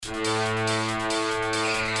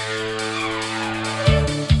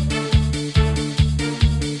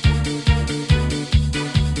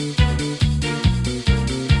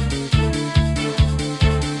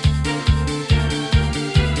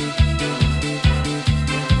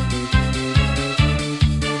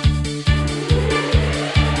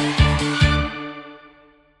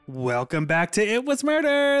Welcome back to It Was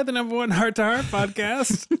Murder, the number one heart-to-heart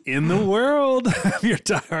podcast in the world. I'm your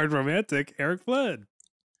diehard romantic, Eric Flood.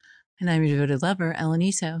 And I'm your devoted lover, Ellen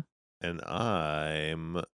Iso. And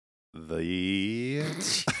I'm the...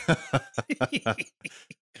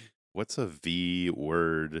 What's a V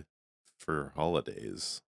word for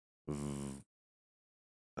holidays? I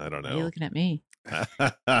don't Why know. are you looking at me?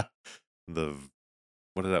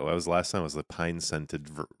 What did that was last time? Was the pine-scented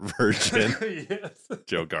virgin. Yes.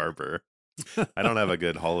 Joe Garber. I don't have a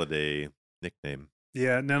good holiday nickname.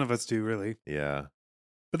 Yeah, none of us do, really. Yeah.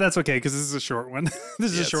 But that's okay, because this is a short one.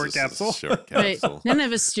 This is a short capsule. Short Right. capsule. None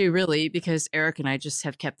of us do, really, because Eric and I just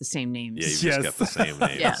have kept the same names. Yeah, you've Yes. just kept the same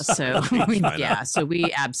names. Yeah, so I know. so we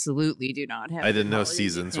absolutely do not have. I didn't know holiday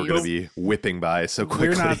seasons were nicknames. going to be whipping by so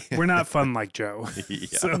quickly. We're not fun like Joe. Yeah.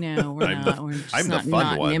 So No, we're I'm not. the- We're just I'm the not, fun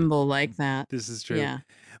not one. nimble like that. this is true. Yeah.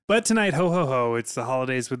 But tonight, ho, ho, ho, it's the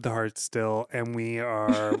holidays with the heart still, and we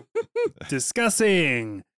are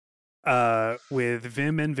discussing with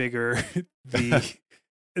vim and vigor the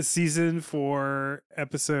season 4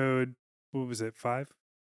 episode, what was it, 5?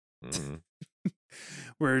 Mhm.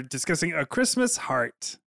 We're discussing A Christmas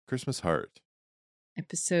Hart, Christmas Hart.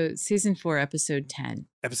 Season 4, episode 10.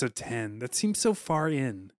 episode 10. That seems so far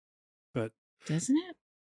in, but Doesn't it?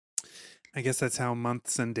 I guess that's how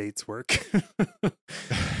months and dates work.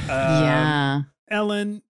 Yeah.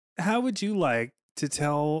 Ellen, how would you like to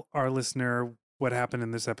tell our listener what happened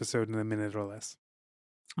in this episode in a minute or less?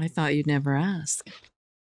 I thought you'd never ask.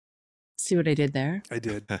 See what I did there? I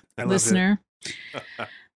did. I loved it. Listener.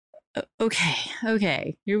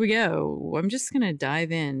 Okay, here we go. I'm just gonna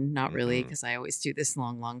dive in, not really, Mhm. because I always do this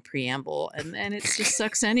long preamble, and then it just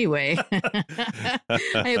sucks anyway. I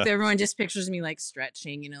hope everyone just pictures me like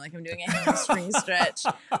stretching, like I'm doing a hamstring stretch.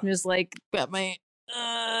 I'm just like got my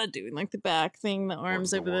doing like the back thing, the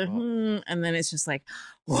arms over the, and then it's just like,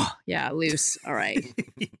 whoa, yeah, loose. All right,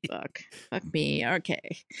 fuck me.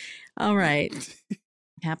 Okay, all right.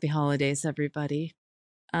 Happy holidays, everybody.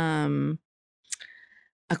 A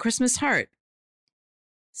Christmas Hart.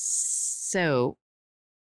 So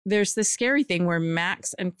there's this scary thing where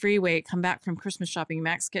Max and Freeway come back from Christmas shopping.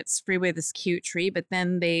 Max gets Freeway this cute tree, but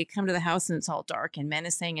then they come to the house and it's all dark and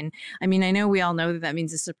menacing. And I mean, I know we all know that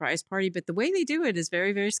means a surprise party, but the way they do it is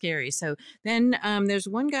very, very scary. So then there's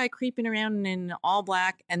one guy creeping around in all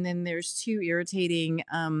black, and then there's two irritating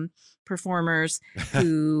performers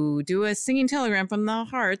who do a singing telegram from the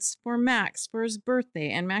Hearts for Max for his birthday.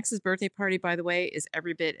 And Max's birthday party, by the way, is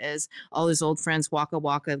every bit as all his old friends Waka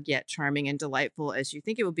Waka yet charming and delightful as you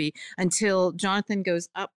think it will be, until Jonathan goes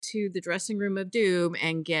up to the dressing room of doom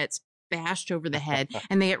and gets bashed over the head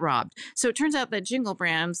and they get robbed. So it turns out that Jingle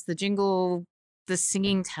Brams, the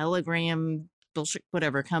singing telegram bullshit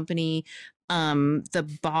whatever company,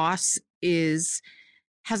 the boss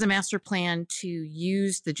has a master plan to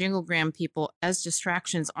use the Jinglegram people as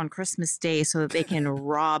distractions on Christmas Day so that they can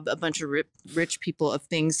rob a bunch of rich people of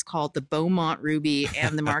things called the Beaumont Ruby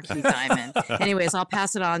and the Marquis Diamond. Anyways, I'll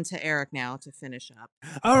pass it on to Eric now to finish up.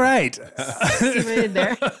 All right. See what I did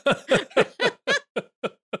there?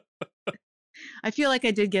 I feel like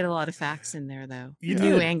I did get a lot of facts in there, though. You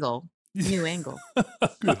New did. angle.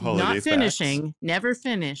 Good holiday Not facts. finishing. Never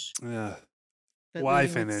finish. But Why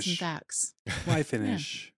leading with some finish? facts. Why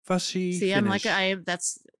finish? Fussy. See, finish.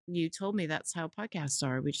 you told me that's how podcasts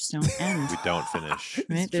are. We just don't end. We don't finish.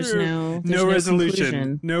 Right? It's There's true. no no resolution.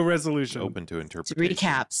 conclusion. No resolution. Open to It's interpretation.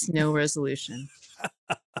 recaps, no resolution.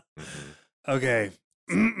 Mhm. Okay.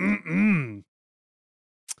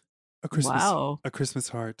 A Christmas. Wow. A Christmas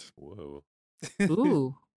Heart. Whoa.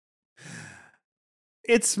 Ooh.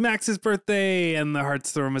 It's Max's birthday, and the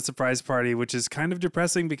Hearts throw him a surprise party, which is kind of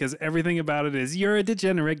depressing because everything about it is you're a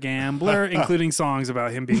degenerate gambler, including songs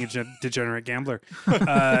about him being a degenerate gambler.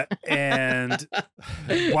 And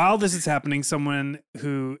while this is happening, someone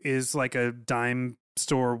who is like a dime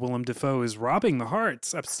store Willem Dafoe is robbing the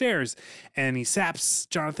Hearts upstairs, and he saps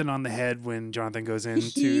Jonathan on the head when Jonathan goes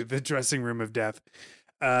into the dressing room of death.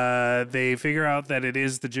 They figure out that it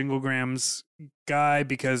is the Jinglegrams guy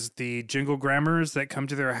because the Jinglegrammers that come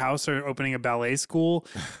to their house are opening a ballet school,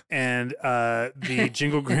 and the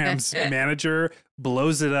Jinglegrams manager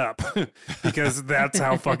blows it up because that's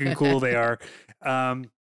how fucking cool they are. And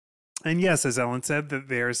yes, as Ellen said, that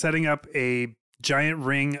they are setting up a giant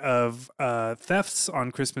ring of thefts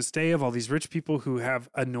on Christmas Day of all these rich people who have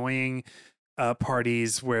annoying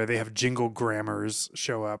parties where they have Jinglegrammers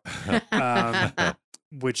show up.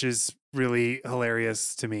 Which is really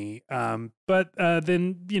hilarious to me. But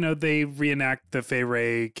then, they reenact the Fay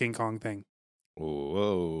Ray King Kong thing.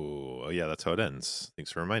 Whoa. Oh, yeah, that's how it ends.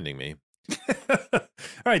 Thanks for reminding me. All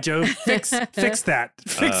right, Joe, fix that.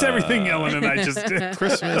 Fix everything Ellen and I just did.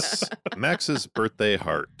 Christmas, Max's birthday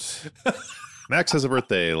heart. Max has a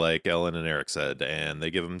birthday, like Ellen and Eric said, and they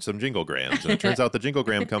give him some jinglegrams. And it turns out the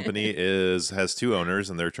jinglegram company has 2 owners,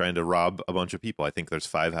 and they're trying to rob a bunch of people. I think there's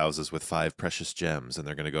 5 houses with 5 precious gems, and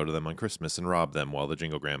they're going to go to them on Christmas and rob them while the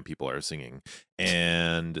jinglegram people are singing.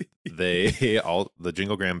 And the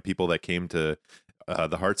jinglegram people that came to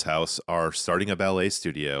the Hart's house are starting a ballet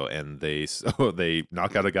studio, and they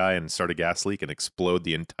knock out a guy and start a gas leak and explode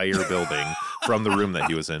the entire building from the room that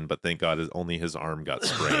he was in. But thank God only his arm got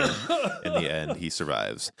sprained. In the end, he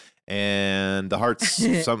survives. And the Harts,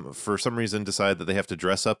 for some reason, decide that they have to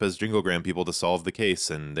dress up as jinglegram people to solve the case,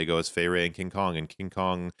 and they go as Fay Ray and King Kong. And King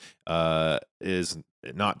Kong is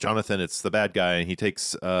not Jonathan; it's the bad guy, and he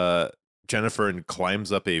takes Jennifer and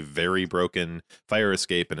climbs up a very broken fire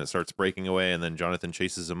escape, and it starts breaking away, and then Jonathan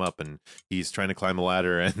chases him up, and he's trying to climb a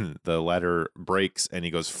ladder, and the ladder breaks and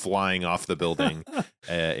he goes flying off the building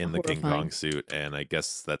in the King Kong suit. And I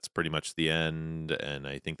guess that's pretty much the end, and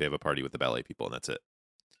I think they have a party with the ballet people, and that's it.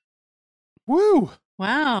 Woo!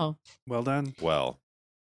 Wow. Well done. Well,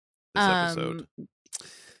 this episode.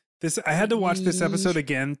 I had to watch this episode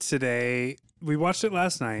again today. We watched it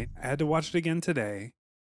last night. I had to watch it again today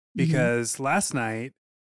because last night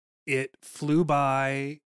it flew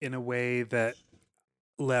by in a way that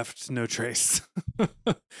left no trace.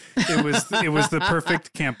 It was the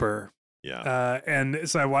perfect camper. Yeah. And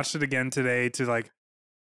so I watched it again today to like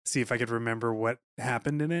see if I could remember what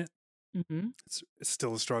happened in it. Mm-hmm. It's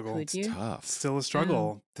still a struggle. It's tough. Still a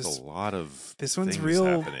struggle. There's a lot of this one's things real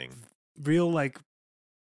happening. Real like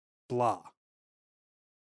blah.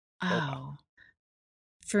 Oh,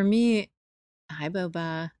 for me, hi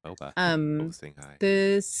Boba. Boba saying hi.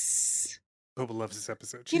 This, Boba loves this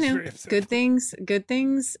episode. you She's know, very upset. good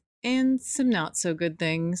things, and some not so good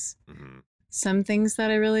things. Mm-hmm. Some things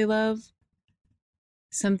that I really love.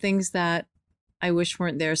 Some things that I wish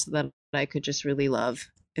weren't there, so that I could just really love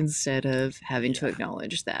instead of having to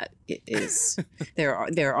acknowledge that it is.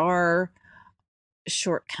 there are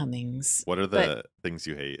shortcomings. What are the things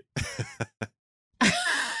you hate?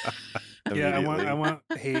 Yeah, I want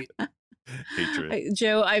hate. Hatred.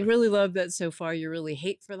 Joe, I really love that so far. You're really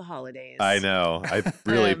hate for the holidays. I know. I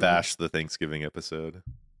really bashed the Thanksgiving episode.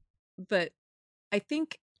 But I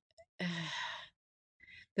think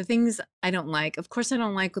the things I don't like, of course, I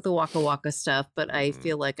don't like the Waka Waka stuff, but I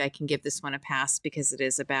feel like I can give this one a pass because it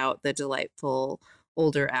is about the delightful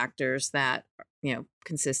older actors that, you know,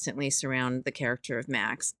 consistently surround the character of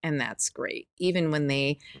Max. And that's great. Even when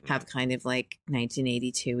they have kind of like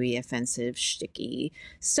 1982-y offensive shticky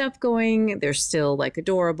stuff going, they're still like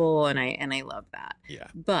adorable. And I love that. Yeah.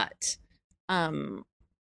 But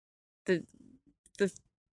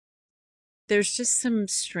there's just some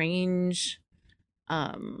strange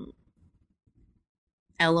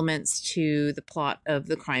elements to the plot of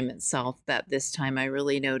the crime itself that this time I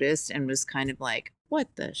really noticed and was kind of like, what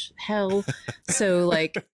the hell? So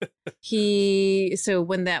like so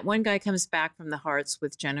when that one guy comes back from the Harts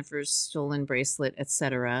with Jennifer's stolen bracelet,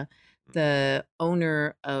 etc., the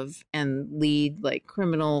owner of and lead like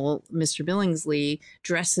criminal Mr. Billingsley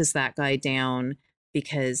dresses that guy down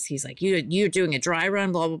because he's like, you're doing a dry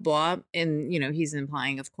run, blah, blah, blah. And, you know, he's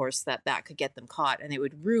implying, of course, that could get them caught and it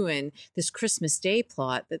would ruin this Christmas Day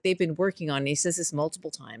plot that they've been working on. And he says this multiple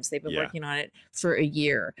times. They've been working on it for a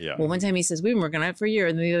year. Yeah. Well, one time he says, we've been working on it for a year.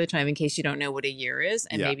 And then the other time, in case you don't know what a year is,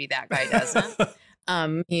 and maybe that guy doesn't.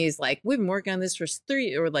 He's like, we've been working on this for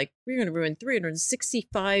we're going to ruin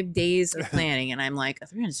 365 days of planning. And I'm like,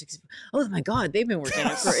 365. Oh my God, they've been working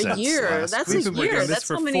on it for a year. That's a year. That's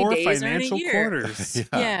how many days are in a year. Quarters.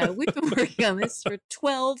 Yeah, we've been working on this for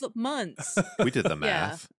 12 months. We did the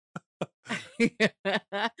math.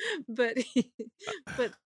 But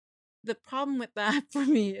the problem with that for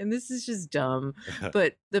me, and this is just dumb,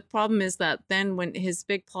 but the problem is that then when his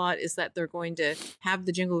big plot is that they're going to have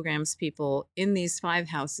the Jinglegrams people in these 5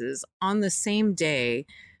 houses on the same day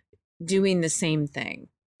doing the same thing.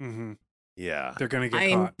 Mm-hmm. Yeah. They're going to get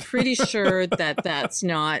I'm caught. pretty sure that that's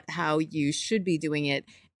not how you should be doing it.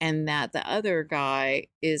 And that the other guy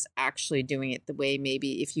is actually doing it the way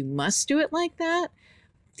maybe if you must do it like that,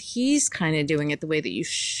 he's kind of doing it the way that you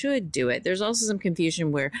should do it. There's also some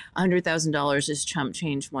confusion where $100,000 is chump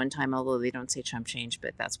change one time, although they don't say chump change,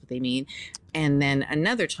 but that's what they mean. And then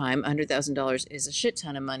another time, $100,000 is a shit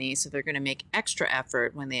ton of money. So they're going to make extra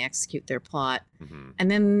effort when they execute their plot. Mm-hmm. And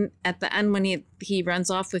then at the end, when he runs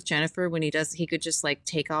off with Jennifer, when he could just like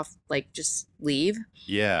take off, like just leave.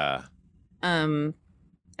 Yeah.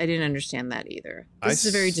 I didn't understand that either. I This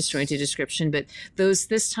is a very s- disjointed description, but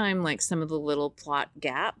this time, like some of the little plot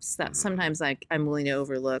gaps that sometimes I'm willing to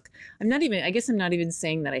overlook. I guess I'm not even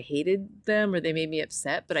saying that I hated them or they made me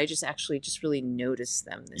upset, but I just actually just really noticed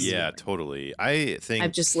them this Yeah, year. totally. I think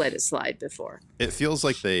I've just let it slide before. it feels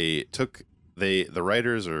like the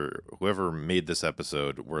writers or whoever made this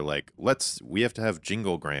episode were like, we have to have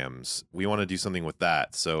jinglegrams. We want to do something with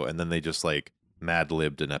that. So, and then they just like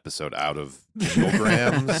mad-libbed an episode out of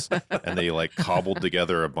jinglegrams and they like cobbled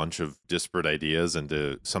together a bunch of disparate ideas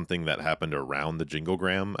into something that happened around the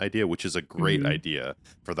jinglegram idea, which is a great idea.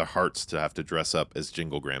 For the Hearts to have to dress up as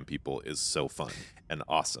jinglegram people is so fun and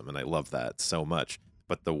awesome. And I love that so much.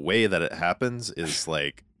 But the way that it happens is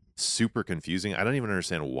like super confusing. I don't even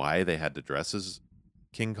understand why they had to dress as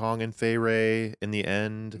King Kong and Fay Ray in the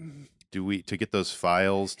end. To get those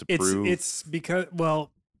files to prove it's because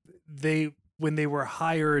when they were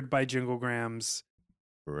hired by Jinglegrams,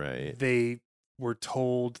 right? they were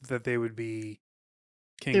told that they would be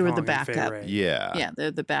King They were Kong the and Fay backup. Ray. Yeah.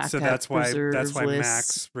 They're the backup. So that's why reserve list.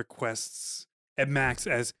 Max requests Max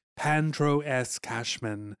as Pandro S.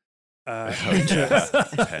 Cashman.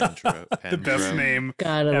 The best name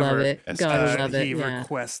Gotta ever. love it. Gotta love it. He Yeah.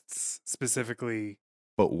 requests specifically.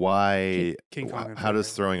 But why? King Kong and How Fay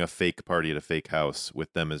does Ray. throwing a fake party at a fake house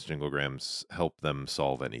with them as jinglegrams help them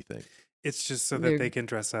solve anything? It's just so that They're- they can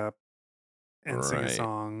dress up and sing a Right.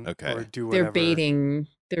 song Okay. or do whatever.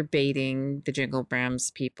 They're baiting the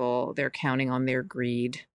Jinglegrams people. They're counting on their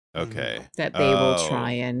greed Okay. that they will Oh,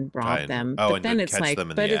 try and rob them. oh, But and then to it's catch like,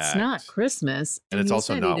 them in but the it's not act. Christmas. And it's you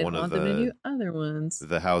also said not you one didn't of want them to the- do other ones.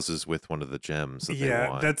 The houses with one of the gems that they Yeah,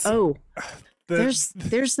 want. that's Oh, the-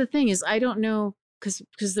 there's the thing is I don't know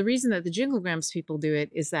because the reason that the Jinglegrams people do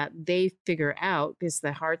it is that they figure out because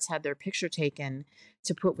the Hearts had their picture taken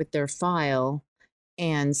to put with their file.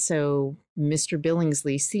 And so Mr.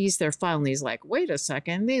 Billingsley sees their file and he's like, wait a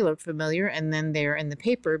second, they look familiar. And then they're in the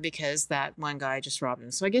paper because that one guy just robbed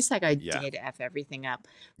him. So I guess that guy Yeah. did F everything up.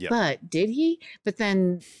 Yep. But did he? But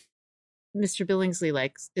then Mr. Billingsley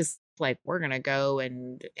is like, we're going to go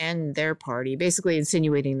and end their party, basically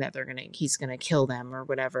insinuating that he's going to kill them or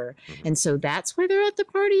whatever. Mhm. And so that's why they're at the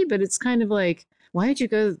party. But it's kind of like, why did you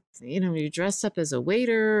go, you dressed up as a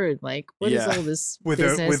waiter and like, what is Yeah. all this with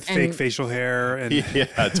business? fake facial hair and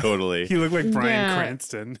Yeah, totally. he looked like Bryan Yeah.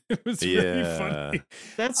 Cranston. It was really Yeah. funny.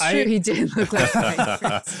 That's I- true. He did look like Bryan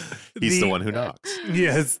Cranston. He's the one who knocks.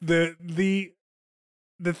 Yes,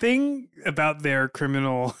 the thing about their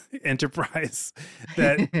criminal enterprise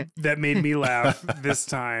that made me laugh this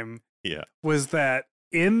time Yeah. was that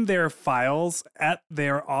in their files at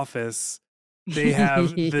their office they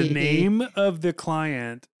have the name of the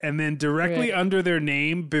client and then directly Right. under their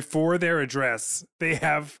name before their address they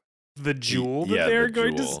have the jewel that yeah, they're the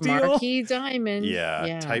going to jewel. steal Marquee Diamond.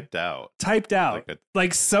 Yeah, typed out. typed out Like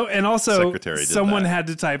like so, and also Secretary did someone that. had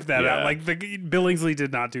to type that out. Yeah. Like Billingsley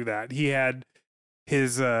did not do that. He had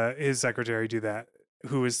his secretary do that,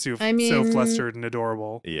 who is so I mean- flustered and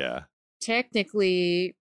adorable. Yeah.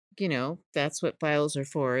 Technically, that's what files are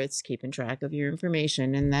for. It's keeping track of your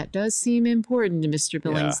information. And that does seem important to Mr.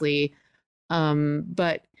 Billingsley.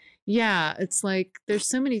 But yeah, it's like there's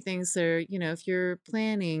so many things there. If you're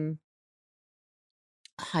planning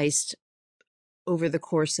a heist over the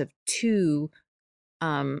course of two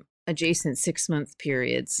adjacent 6-month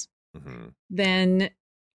periods, hmm then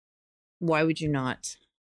why would you not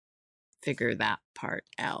figure that part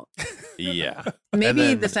out? Yeah. Maybe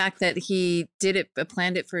then- the fact that he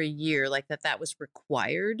planned it for a year, like that was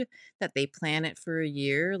required, that they plan it for a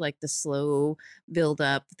year, like the slow build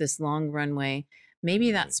up, this long runway.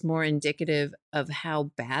 Maybe that's more indicative of how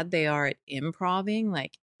bad they are at improving,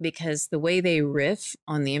 like because the way they riff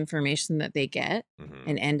on the information that they get Mhm.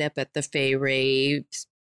 and end up at the Fay Ray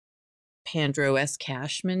Pandro S.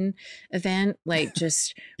 Cashman event, like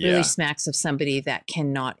just really Yeah. smacks of somebody that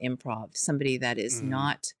cannot improv, somebody that is Mhm.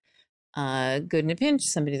 not good in a pinch,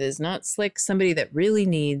 somebody that is not slick, somebody that really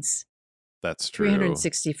needs That's true.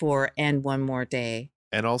 364 and one more day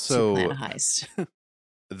And to also, plan a heist.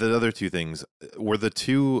 the other two things were the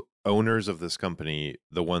two owners of this company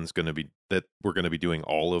the ones that were going to be doing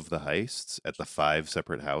all of the heists at the 5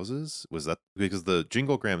 separate houses. Was that because the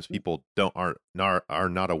Jinglegrams people are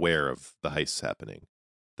not aware of the heists happening?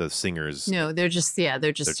 The singers, No, they're just a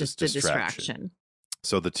just distraction.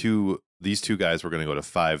 so these two guys were going to go to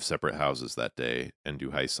 5 separate houses that day and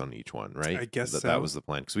do heists on each one, right? I guess that so. was the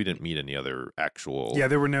plan because we didn't meet any other actual. Yeah,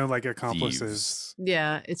 there were no like accomplices.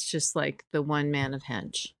 Yeah, it's just like the one man of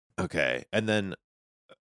hench. Okay. And then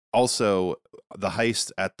also the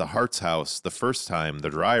heist at the Hart's house, the first time, the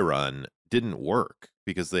dry run didn't work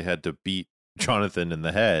because they had to beat Jonathan in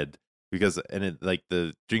the head because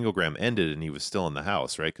the jinglegram ended and he was still in the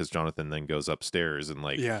house, right? Because Jonathan then goes upstairs and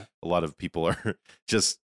like Yeah. a lot of people are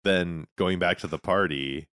just then going back to the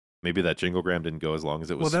party. Maybe that jinglegram didn't go as long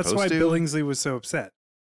as it was Well, that's supposed why to. Billingsley was so upset.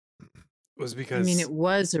 Was I because mean, it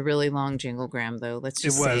was a really long jinglegram, though. Let's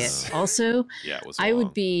just say was. it. Also, Yeah, it was I long.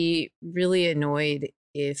 would be really annoyed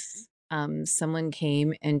if someone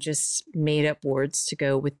came and just made up words to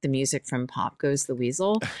go with the music from Pop Goes the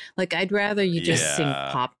Weasel. Like, I'd rather you just sing Yeah.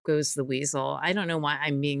 Pop Goes the Weasel. I don't know why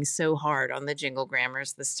I'm being so hard on the jingle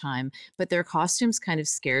grammars this time, but their costumes kind of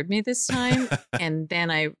scared me this time. And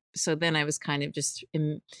then I was kind of just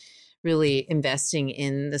really investing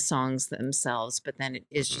in the songs themselves, but then it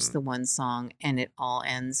is just the one song and it all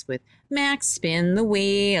ends with Max spin the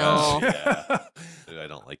wheel. Oh, yeah. Dude, I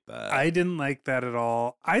don't like that. I didn't like that at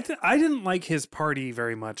all. I didn't like his party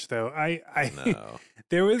very much though. No.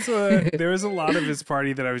 there was a lot of his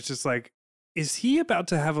party that I was just like, is he about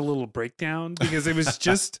to have a little breakdown? Because it was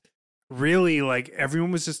just really like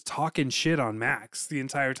everyone was just talking shit on Max the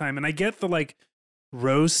entire time. And I get the like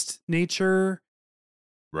roast nature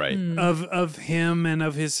Right. of him and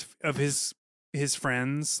of his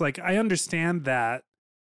friends. Like I understand that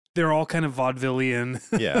they're all kind of vaudevillian,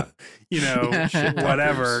 Yeah.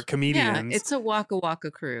 whatever, Yeah, comedians. it's a Waka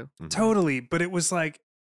Waka crew. Mhm. Totally. But it was like,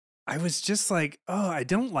 I was just like, oh, I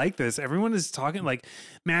don't like this. Everyone is talking like,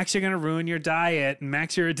 Max, you're going to ruin your diet. And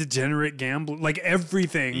Max, you're a degenerate gambler. Like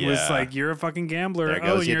everything was Yeah. like, you're a fucking gambler. There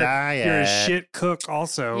goes your diet. You're a shit cook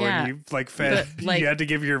also. Yeah. And you like fed, But, like- you had to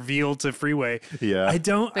give your veal to Freeway. Yeah. I But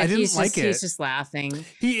didn't like it. He's just laughing.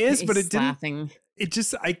 He is, but He's it didn't. laughing. It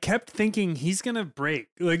just, I kept thinking he's gonna break.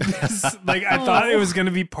 Like, like I thought it was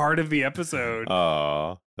gonna be part of the episode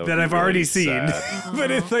Oh, that I've already seen.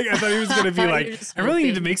 But it's like I thought he was gonna be You're like, just I really need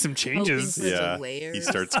to hoping- make some changes. hoping for Yeah. the layers. He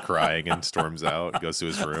starts crying and storms out, goes to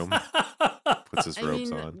his room, puts his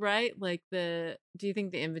ropes on. Right? Like do you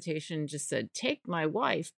think the invitation just said, "Take my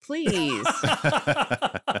wife, please.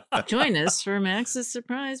 Join us for Max's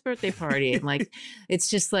surprise birthday party." And like, it's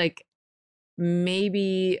just like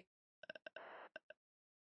maybe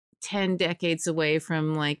 10 decades away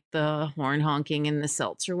from like the horn honking and the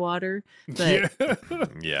seltzer water. But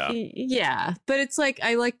Yeah. yeah, but it's like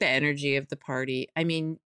I like the energy of the party. I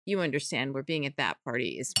mean, you understand where being at that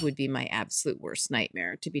party would be my absolute worst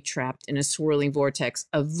nightmare, to be trapped in a swirling vortex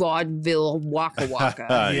of vaudeville Waka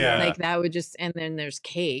Waka. Yeah. Like that would just, and then there's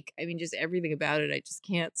cake. I mean, just everything about it I just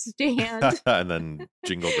can't stand. And then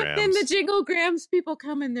jinglegrams. Then the jinglegrams people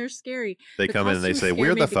come and they're scary. They the come in and they costumes say, scare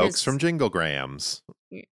 "We're me the folks because- from Jinglegrams."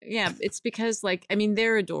 Yeah, it's because like, I mean,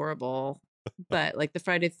 they're adorable, but like the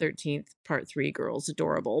Friday the 13th Part 3 girl's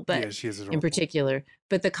adorable, but yeah, she is adorable. in particular,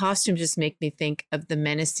 but the costumes just make me think of the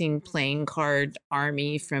menacing playing card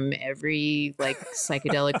army from every like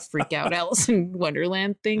psychedelic freak out Alice in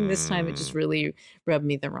Wonderland thing. This time it just really rubbed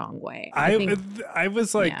me the wrong way. I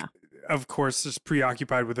was like, yeah. of course, just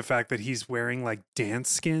preoccupied with the fact that he's wearing like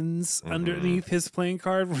dance skins underneath his playing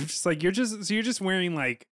card. Which is like you're just wearing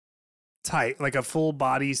like like a full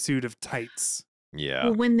body suit of tights. Yeah.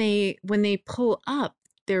 Well, when they pull up,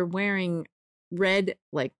 they're wearing red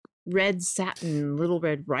satin Little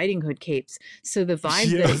Red Riding Hood capes. So the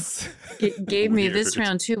vibe Yes. that it gave me this Weird.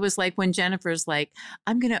 round too was like when Jennifer's like,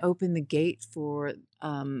 "I'm gonna open the gate for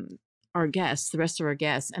our guests, the rest of our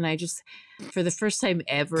guests," and I just, for the first time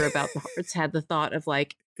ever about the Hearts, had the thought of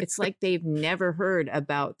like, it's like they've never heard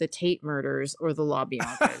about the Tate murders or the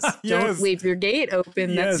LaBiancas. Don't Yes. leave your gate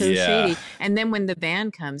open. That's so Yes. Yeah. shady. And then when the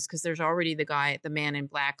van comes, because there's already the man in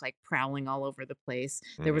black like prowling all over the place.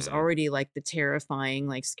 There was Mhm. already like the terrifying,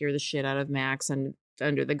 like scare the shit out of Max and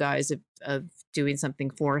under the guise of doing something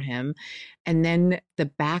for him. And then the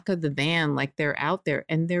back of the van, like they're out there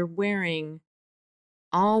and they're wearing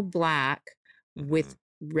all black with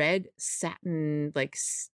red satin, like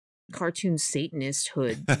cartoon Satanist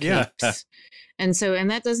hood Yeah. capes. And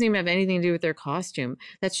that doesn't even have anything to do with their costume.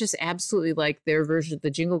 That's just absolutely like their version, the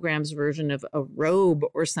Jinglegrams version of a robe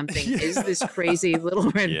or something. Is this crazy Little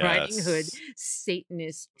Red Riding Hood Yes.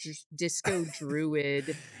 Satanist disco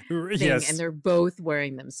druid thing? Yes. And they're both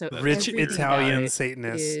wearing them. So Rich everything about Italian it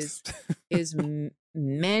Satanist. is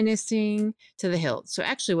menacing to the hilt. So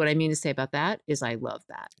actually what I mean to say about that is I love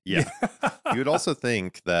that. Yeah. You would also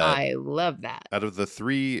think that I love that. out of the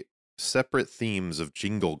 3 separate themes of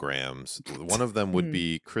Jinglegrams, one of them would Mhm.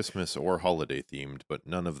 be Christmas or holiday themed, but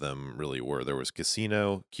none of them really were. There was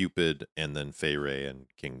Casino, Cupid, and then Fay Ray and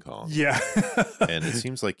King Kong. Yeah. And it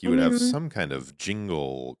seems like you would have Mhm. some kind of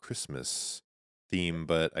jingle Christmas theme,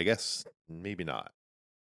 but I guess maybe not.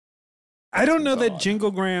 I don't know Seems that odd.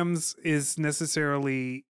 Jinglegrams is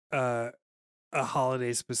necessarily a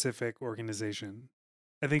holiday specific organization.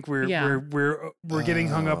 I think we're Yeah. we're getting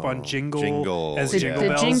hung up on jingle as The, jingle the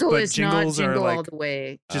bells, jingle but is not jingles are jingle all like the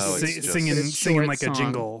way. just Oh, it's just- singing It's singing short like a song.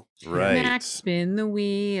 jingle. Right. Max, spin the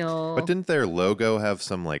wheel. But didn't their logo have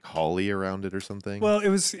some like holly around it or something? Well,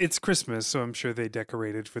 it's Christmas, so I'm sure they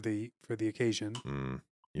decorated for the occasion.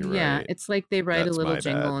 You're Yeah, right. it's like they write That's a little my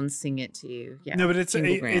jingle bad. and sing it to you. Yeah. No, but it's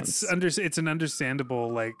Jinglegrams. it's an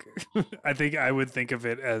understandable, like I think I would think of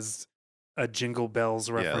it as a Jingle Bells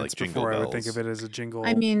reference like Jingle before I would think Bells. of it as a jingle.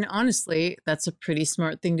 I mean, honestly, that's a pretty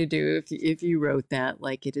smart thing to do. If you wrote that,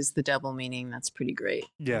 like it is the double meaning, that's pretty great.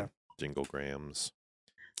 yeah. Jinglegrams.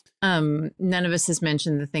 None of us has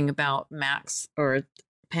mentioned the thing about Max or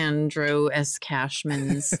Pandro S.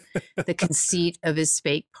 Cashman's the conceit of his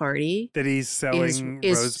fake party. That he's selling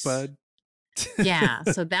is- Rosebud. Yeah,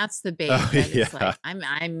 so that's the bait. Oh, That yeah. it's like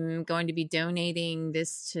I'm going to be donating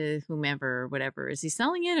this to whomever, or whatever. Is he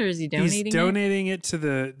selling it or is he donating He's donating it to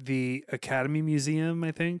the Academy Museum,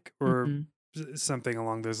 I think, or Mhm. something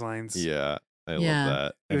along those lines. Yeah, I Yeah. love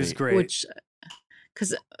that. It was And great. Which,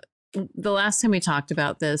 because the last time we talked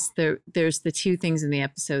about this, there's the two things in the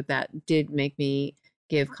episode that did make me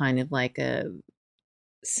give kind of like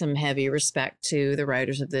some heavy respect to the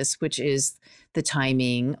writers of this, which is the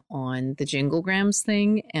timing on the Jinglegrams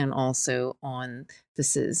thing and also on the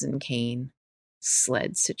Citizen Kane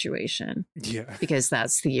sled situation, Yeah. because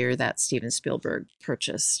that's the year that Steven Spielberg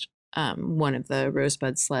purchased one of the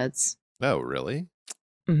Rosebud sleds. Oh, really?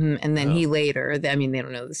 And then Oh. he later, I mean, they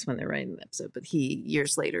don't know this when they're writing the episode, but he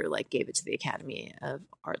years later like gave it to the Academy of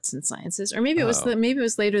Arts and Sciences, or maybe it was Oh. maybe it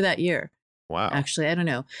was later that year. Wow. Actually, I don't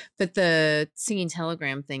know. But the singing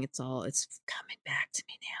telegram thing, it's coming back to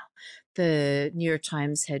me now. The New York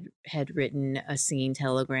Times had written a singing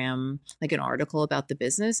telegram, like an article about the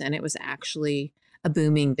business, and it was actually a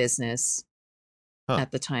booming business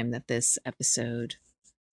at the time that this episode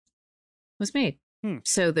was made.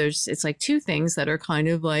 So it's like two things that are kind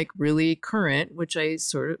of like really current, which I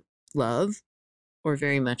sort of love or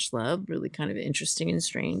very much love, really kind of interesting and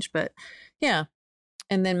strange. But yeah.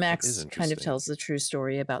 And then Max is kind of interesting. tells the true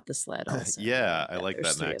story about the sled also. Yeah, I like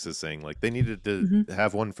that Max is saying like they needed to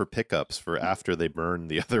have one for pickups for after they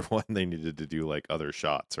burned the other one. They needed to do like other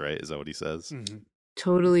shots, right? Is that what he says? Mm-hmm.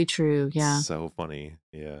 Totally true. Yeah. So funny.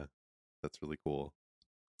 Yeah. That's really cool.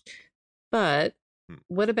 But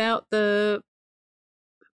what about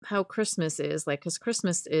how Christmas is? Like, because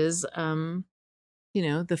Christmas is,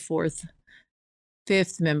 the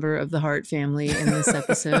fifth member of the Hart family in this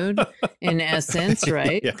episode, in essence,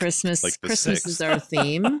 right? Yeah, Christmas like the Christmas is sixth. our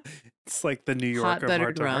theme. It's like the New York Hot of buttered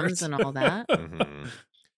Heart to Heart. rums and all that.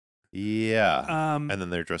 Yeah. And then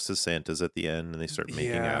they're dressed as Santas at the end and they start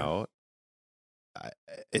making out.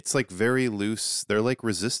 It's like very loose. They're like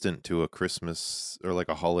resistant to a Christmas or like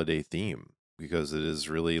a holiday theme because it is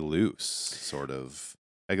really loose, sort of.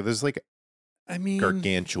 Like there's like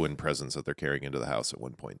gargantuan presents that they're carrying into the house at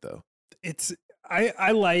one point, though. It's I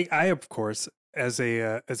of course as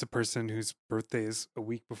a person whose birthday is a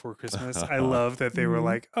week before Christmas, I love that they were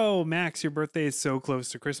like, "Oh, Max, your birthday is so close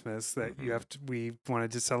to Christmas that we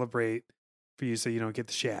wanted to celebrate for you so you don't get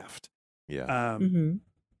the shaft." Yeah.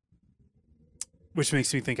 Which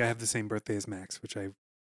makes me think I have the same birthday as Max, which I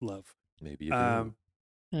love. Maybe you do.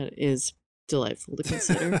 That is delightful to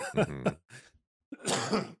consider.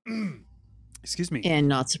 Excuse me. And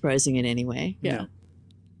not surprising in any way. Yeah. No.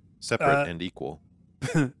 Separate and equal.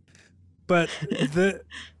 But the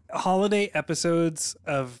holiday episodes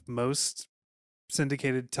of most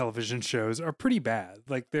syndicated television shows are pretty bad.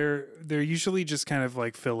 Like they're usually just kind of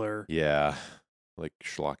like filler. Yeah. Like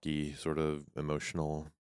schlocky sort of emotional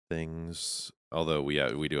things. Although we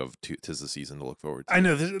do have 'tis the season to look forward to. I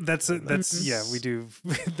know that's yeah, we do.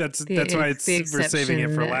 that's why we're saving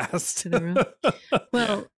it for last.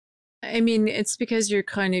 Well, I mean, it's because you're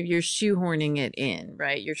shoehorning it in,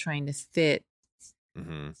 right? You're trying to fit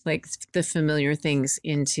like the familiar things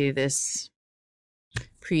into this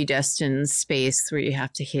predestined space where you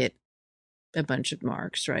have to hit a bunch of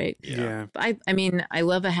marks, right? Yeah. I mean, I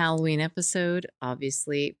love a Halloween episode,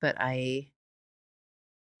 obviously, but I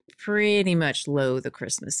pretty much loathe the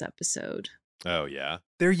Christmas episode. Oh yeah,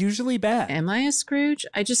 they're usually bad. Am I a Scrooge?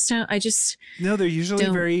 No, they're usually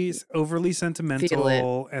very overly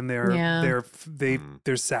sentimental, and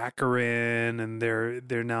they're saccharine, and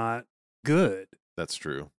they're not good. That's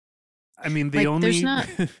true. I mean, the only not...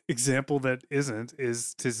 example that isn't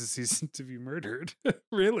is 'Tis the Season to Be Murdered.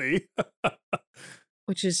 Really.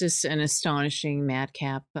 Which is just an astonishing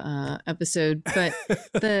madcap episode. But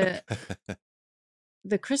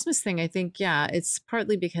the Christmas thing, I think, it's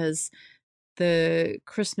partly because the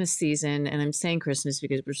Christmas season, and I'm saying Christmas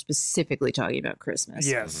because we're specifically talking about Christmas.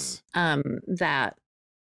 Yes. That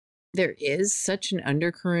there is such an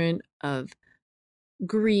undercurrent of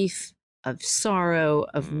grief, of sorrow,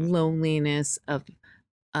 of loneliness, of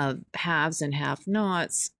haves and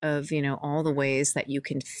have-nots, of, you know, all the ways that you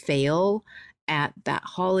can fail at that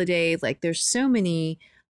holiday. Like there's so many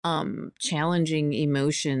challenging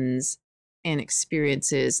emotions and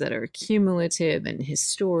experiences that are cumulative and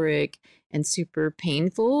historic and super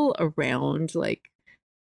painful around like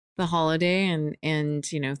the holiday,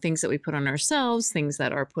 and you know, things that we put on ourselves, things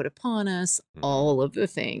that are put upon us, all of the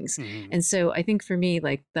things. And so I think for me,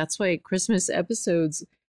 like that's why Christmas episodes,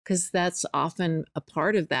 because that's often a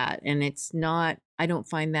part of that, and it's not, I don't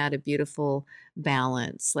find that a beautiful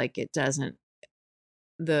balance. Like it doesn't,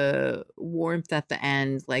 the warmth at the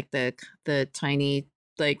end, like the tiny,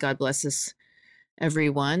 like God bless us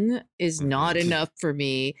everyone, is not enough for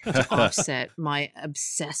me to offset my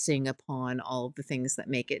obsessing upon all of the things that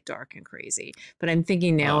make it dark and crazy. But I'm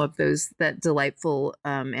thinking now of that delightful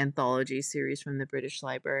anthology series from the British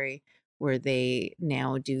Library, where they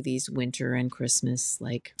now do these winter and Christmas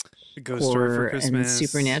like Ghost Story for horror and Christmas.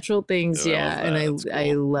 supernatural things. Oh, I Yeah, love that. and That's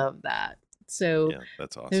I cool. love that. So Yeah,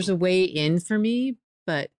 that's awesome. there's a way in for me,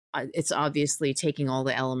 but it's obviously taking all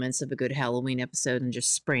the elements of a good Halloween episode and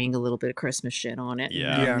just spraying a little bit of Christmas shit on it.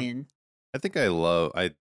 Yeah. And Yeah. I'm in. I think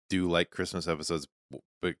I do like Christmas episodes,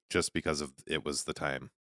 but just because of it was the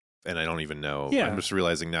time, and I don't even know. Yeah. I'm just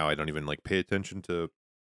realizing now I don't even like pay attention to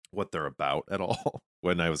what they're about at all.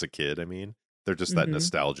 When I was a kid, I mean, they're just that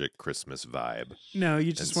nostalgic Christmas vibe. No,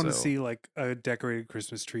 you just And want to so- see like a decorated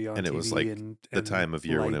Christmas tree on And it TV, was like and the time of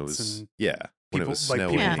year when it lights was and when it people- was like, snowing.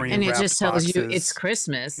 people Yeah, bringing and it wrapped just tells you boxes. it's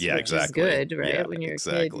Christmas, Yeah, which exactly. is good, right? Yeah, When you're a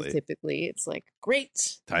exactly. kid, typically it's like,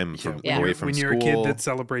 great. Time from Yeah. away from when school. you're a kid that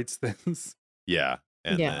celebrates this. Yeah,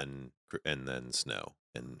 and Yeah. then snow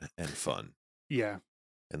and fun Yeah.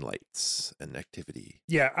 and lights and activity.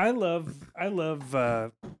 Yeah, I love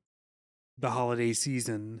the holiday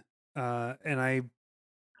season, and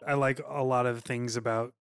I like a lot of things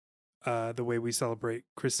about the way we celebrate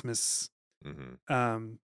Christmas. Hmm.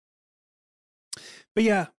 But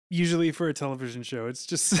yeah, usually for a television show, it's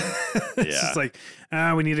just it's just like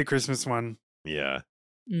we need a Christmas one. Yeah,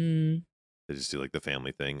 Mm. they just do like the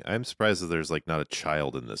family thing. I'm surprised that there's like not a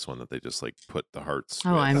child in this one, that they just like put the hearts.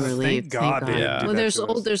 Oh, with. I'm Thank relieved. God they didn't do Well, that to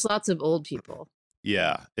us. there's lots of old people.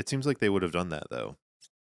 Yeah, it seems like they would have done that though.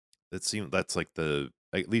 That's like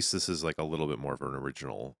at least this is like a little bit more of an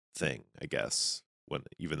original thing, I guess.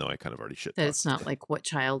 Even though I kind of already shit. That it's not like, what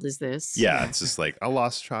child is this? Yeah, it's just like a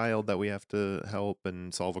lost child that we have to help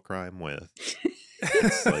and solve a crime with.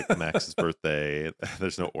 It's like Max's birthday.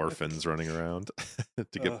 There's no orphans running around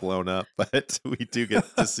to get blown up, but we do get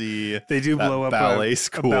to see They do that blow up ballet a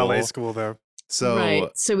school. ballet school though. So right.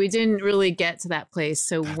 So we didn't really get to that place.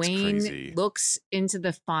 So That's Wayne crazy. looks into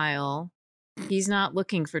the file. He's not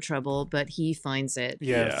looking for trouble, but he finds it.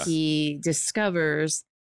 Yes. He discovers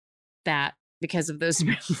that because of those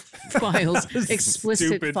files, explicit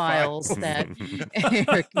Stupid files files. that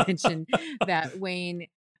Eric mentioned, that Wayne,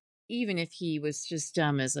 even if he was just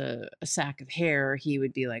dumb as a sack of hair, he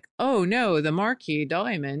would be like, oh no, the Marquis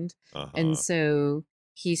Diamond. Uh-huh. And so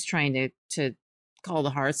he's trying to call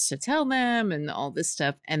the Hearts to tell them and all this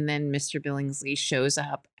stuff. And then Mr. Billingsley shows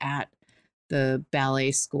up at the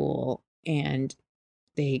ballet school, and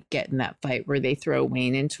they get in that fight where they throw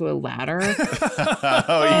Wayne into a ladder.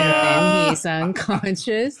 Oh And then he's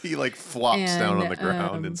unconscious. He like flops down on And, the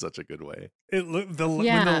ground in um, such a good way. When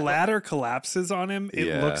Yeah. the ladder collapses on him, it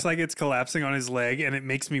Yeah. looks like it's collapsing on his leg, and it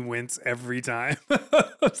makes me wince every time.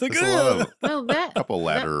 It's like, There's a lot of Well, that couple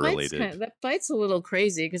ladder that fight's related. that fight's a little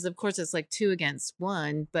crazy because, of course, it's like 2 against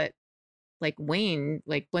 1. But like Wayne,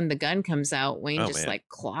 like when the gun comes out, Wayne Oh, just man. like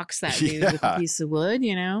clocks that dude with a Yeah. piece of wood,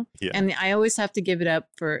 you know. Yeah. And I always have to give it up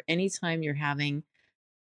for any time you're having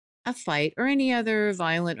a fight or any other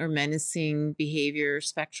violent or menacing behavior,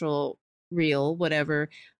 spectral, real, whatever,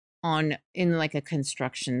 in like a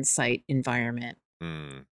construction site environment.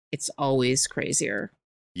 Mm. It's always crazier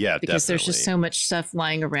Yeah, because there's just so definitely. much stuff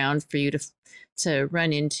lying around for you to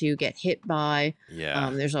run into, get hit by.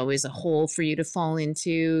 Yeah. There's always a hole for you to fall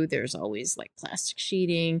into. There's always like plastic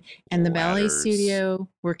sheeting, and the ballet Ladders. studio,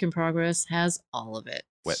 work in progress, has all of it.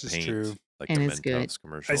 Wet This is paint. true. like And the it's good. Mentos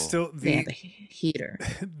commercial. I still They the have a heater.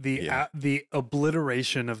 the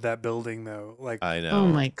obliteration of that building though, like I know. Oh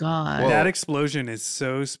my God. Well, that explosion is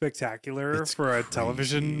so spectacular it's for a crazy.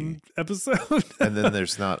 television episode. And then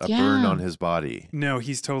there's not a burn Yeah. on his body. No,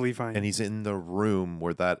 he's totally fine. And he's in the room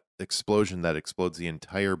where that explosion that explodes the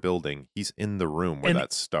entire building. He's in the room where And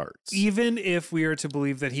that starts. even if we are to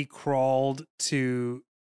believe that he crawled to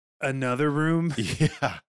another room,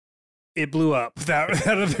 Yeah. it blew up. That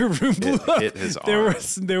other room blew It up. hit his There arm.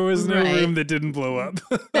 was no Right. room that didn't blow up.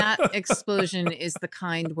 That explosion is the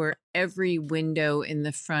kind where every window in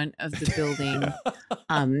the front of the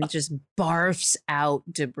building just barfs out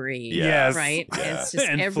debris. Yeah. Yes. Right? Yeah. It's just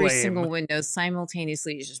And every flame. single window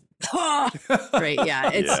simultaneously is just right.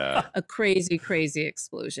 Yeah. It's Yeah. a crazy, crazy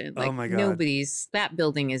explosion. Oh Like my God. that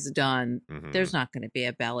building is done. Mhm. There's not going to be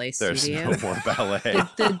a ballet There's studio. no more ballet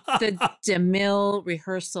The DeMille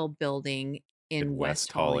rehearsal building in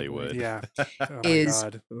West Hollywood Yeah. Oh my is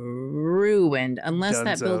God. ruined unless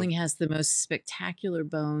that Dunzo. building has the most spectacular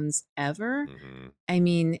bones ever. Mhm. I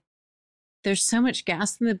mean, there's so much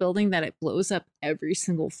gas in the building that it blows up every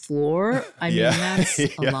single floor. I mean, that's a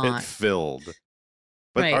Yeah, lot. It filled.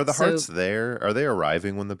 But Right, are the so- hearts there? Are they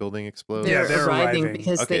arriving when the building explodes? Yeah, They're they're arriving arriving.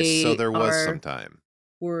 because Okay, they so there was are some time.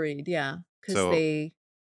 worried. Yeah, because So- they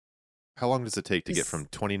How long does it take to get This- from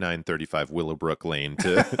 2935 Willowbrook Lane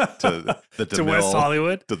to the To West DeMille-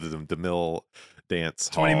 Hollywood, to the DeMille dance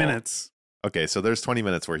 20 hall? minutes. Okay, so there's 20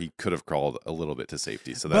 minutes where he could have crawled a little bit to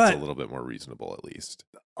safety, so that's But- a little bit more reasonable at least.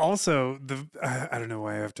 Also, I don't know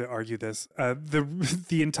why I have to argue this.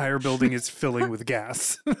 The entire building is filling with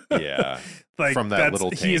gas. Yeah. Like From that little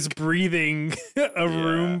he is tank. breathing a Yeah.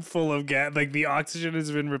 room full of gas. Like the oxygen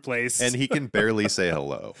has been replaced. And he can barely say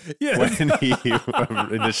hello yeah. when he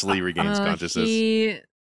initially regains consciousness.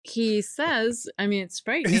 he says, I mean, it's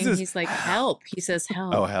frightening. says, He's like, help. He says,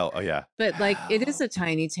 help. Oh, hell. Oh, yeah. But like, it is a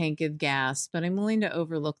tiny tank of gas, but I'm willing to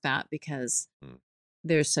overlook that because Hmm.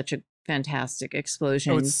 there's such a fantastic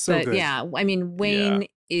explosion. it's so but good. yeah, I mean, Wayne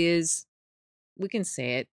is, we can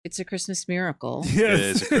say it, it's a Christmas miracle. Yes.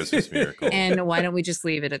 It is a Christmas miracle. And why don't we just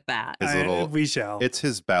leave it at that? His little- we shall. It's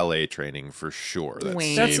his ballet training for sure.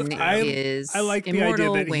 Wayne That's- is I like the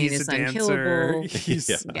immortal. idea that Wayne he's is a dancer. unkillable. He's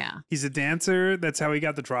Yeah. Yeah. he's a dancer. That's how he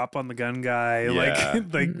got the drop on the gun guy. Yeah. Like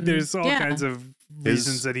Mhm. there's all Yeah. kinds of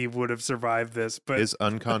reasons that he would have survived this. But His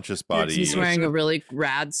unconscious body. He's wearing a really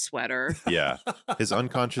rad sweater. Yeah. His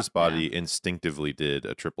unconscious body instinctively did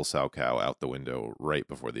a triple sow cow out the window right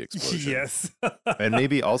before the explosion. yes. And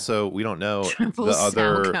maybe also, we don't know, Triple the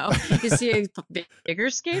other. Salchow. Is he a figure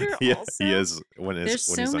skater Yeah, also? he is when There's he's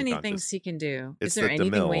so many unconscious. things he can do. It's Is there the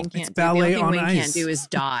anything DeMille. Wayne It's can't do? ballet The only on thing Wayne can't ice. do is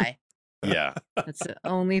die. Yeah, That's the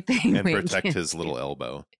only thing and Wayne protect can't his do, little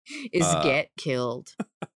elbow. is uh, get killed.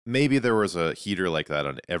 Maybe there was a heater like that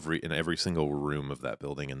in every single room of that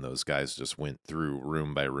building, and those guys just went through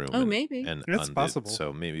room by room. Oh, and, maybe. and It's undid. possible.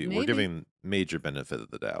 So maybe we're Maybe. giving major benefit of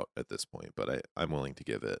the doubt at this point, but I'm willing to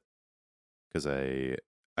give it because I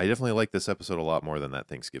definitely like this episode a lot more than that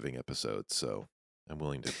Thanksgiving episode. So I'm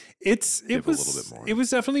willing to. It give a was little bit more. It was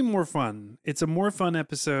definitely more fun. It's a more fun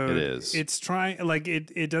episode. It is. It's trying like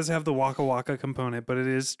it does have the waka waka component, but it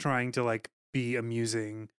is trying to like be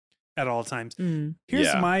amusing at all times. Mm. Here's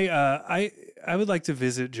Yeah. my I would like to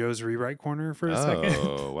visit Joe's rewrite corner for a second.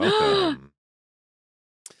 Oh, welcome.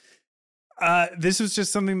 This was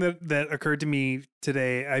just something that occurred to me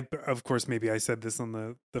today. Of course, maybe I said this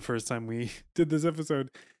on the first time we did this episode.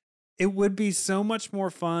 It would be so much more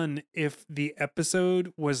fun if the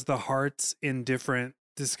episode was the hearts in different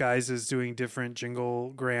disguises doing different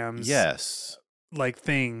jingle grams. Yes, Like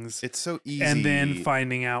things. it's so easy. And then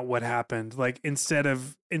finding out what happened. Like instead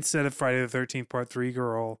of Friday the 13th Part 3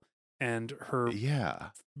 girl and her yeah,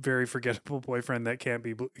 very forgettable boyfriend that can't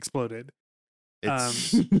be exploded.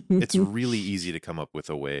 it's it's really easy to come up with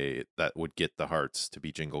a way that would get the hearts to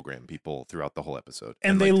be jinglegram people throughout the whole episode,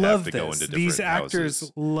 And they like, to have love to go this. into These different actors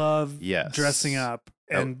houses. love Yes. dressing up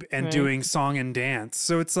and Right. doing song and dance.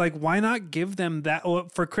 So it's like, why not give them that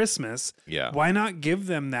for Christmas? Yeah, Why not give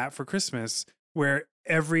them that for Christmas where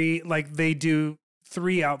they do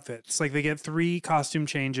 3 outfits. Like they get 3 costume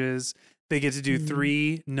changes. They get to do Mhm.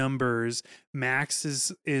 3 numbers. Max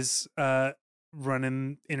is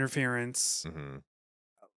running interference. hmm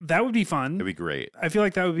That would be fun. it'd be great. I feel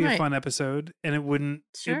like that would be a Right. fun episode, and it wouldn't.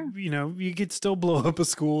 Sure. You could still blow up a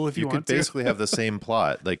school if you, You want could to. basically have the same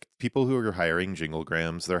plot. Like people who are hiring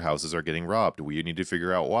jinglegrams, their houses are getting robbed. We need to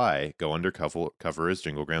figure out why. Go undercover as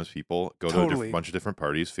jinglegrams people. Go to a Totally. bunch of different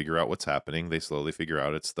parties. Figure out what's happening. They slowly figure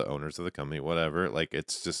out it's the owners of the company. Whatever. Like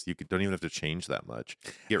it's just don't even have to change that much.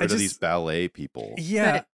 Get rid of these ballet people.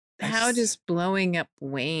 Yeah, how does blowing up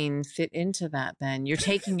Wayne fit into that then? You're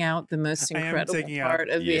taking out the most I am incredible taking out- part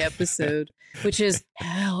of the Yeah. episode, which is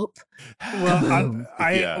help. Well,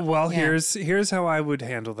 Yeah. here's how I would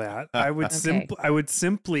handle that. I would Okay.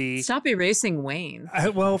 simply Stop erasing Wayne.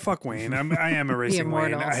 well, fuck Wayne. I am The erasing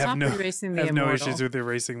Wayne. immortal. I have Stop no erasing I the have no immortal. issues with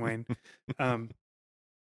erasing Wayne.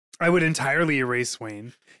 I would entirely erase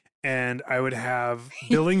Wayne, and I would have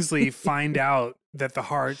Billingsley find out that the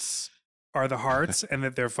Harts are the Harts and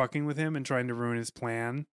that they're fucking with him and trying to ruin his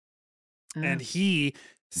plan. And he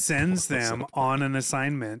sends them on an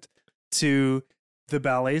assignment to the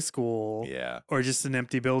ballet school Yeah. or just an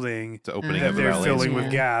empty building It's opening that of the they're ballet filling school.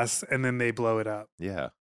 with gas, and then they blow it up. Yeah.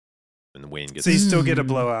 And Wayne gets. So you still get a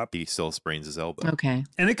blow up. He still sprains his elbow. Okay.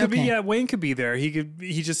 And it could be, Okay. yeah, Wayne could be there. He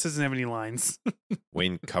just doesn't have any lines.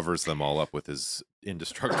 Wayne covers them all up with his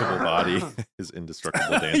indestructible body, his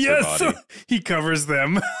indestructible dancer Yes, body, he covers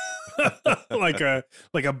them like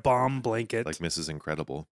a bomb blanket. like Mrs.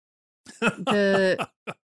 Incredible. The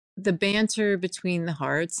banter between the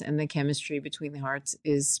Harts and the chemistry between the Harts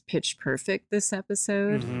is pitch perfect this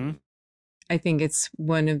episode. Mhm. I think it's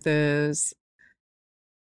one of those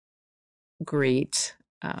great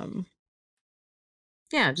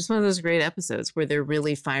just one of those great episodes where they're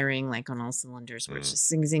really firing like on all cylinders, where it's just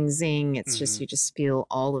zing zing zing. It's just you just feel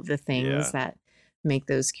all of the things that make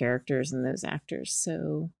those characters and those actors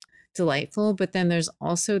so delightful. But then there's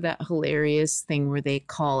also that hilarious thing where they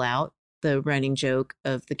call out the running joke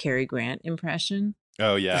of the Cary Grant impression.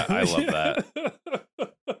 Oh yeah, I love that.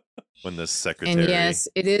 When the secretary. And yes,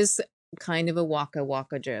 it is kind of a waka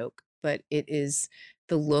waka joke, but it is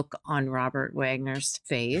the look on Robert Wagner's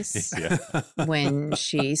face Yeah. when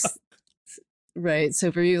she's right.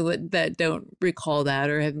 So for you that don't recall that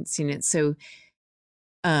or haven't seen it, so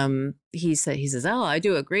he says, "Oh, I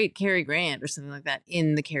do a great Cary Grant" or something like that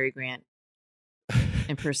in the Cary Grant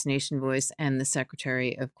impersonation voice, and the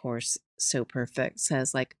secretary, of course, so perfect,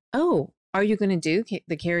 says like, "Oh, are you going to do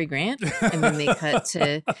the Cary Grant?" And then they cut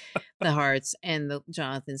to the Harts, and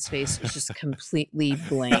Jonathan's face is just completely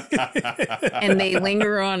blank, and they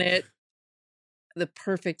linger on it the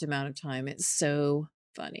perfect amount of time. It's so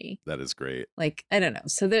funny. That is great. Like, I don't know.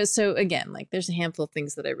 So again, like there's a handful of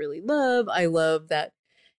things that I really love. I love that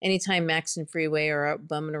anytime Max and Freeway are out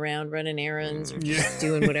bumming around, running errands, or just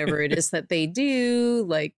doing whatever it is that they do,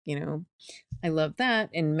 like, I love that.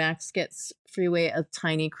 And Max gets Freeway a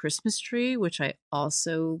tiny Christmas tree, which I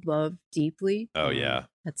also love deeply. Oh yeah.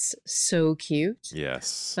 That's so cute.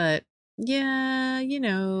 Yes. But yeah,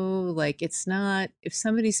 like it's not, if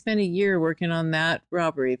somebody spent a year working on that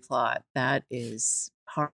robbery plot, that is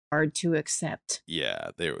hard to accept. Yeah,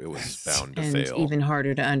 it was bound to And fail. even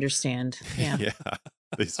harder to understand. Yeah. Yeah.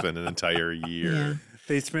 They spent an entire year Yeah.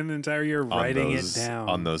 They spent an entire year writing it down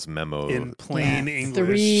on those memos. in plain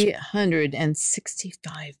English.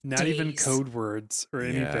 365 Not even days. code words or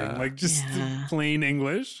anything. Yeah. Like just Yeah. plain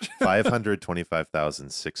English.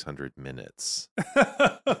 525,600 minutes.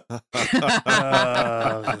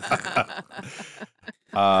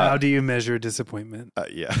 How do you measure disappointment?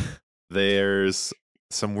 Yeah. There's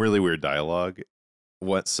some really weird dialogue.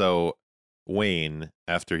 So Wayne,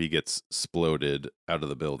 after he gets exploded out of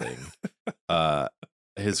the building,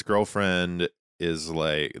 his girlfriend is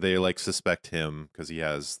like, they like suspect him because he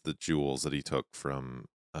has the jewels that he took from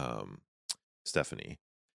Stephanie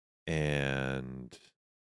and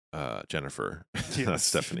Jennifer. Not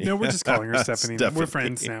Stephanie. No, we're just calling her Stephanie. We're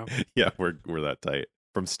friends now. Yeah, we're that tight.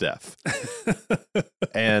 From Steph.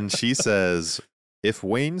 And she says, "If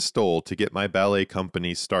Wayne stole to get my ballet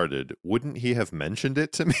company started, wouldn't he have mentioned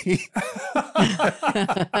it to me?"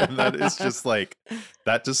 And that is just like,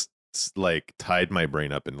 that just like tied my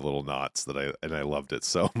brain up in little knots I loved it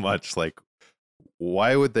so much. Like,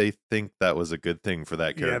 why would they think that was a good thing for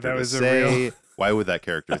that character that to was a say? real- Why would that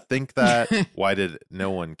character think that? Why did no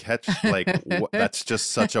one catch? Like, that's just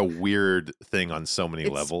such a weird thing on so many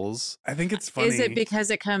levels. I think it's funny. Is it because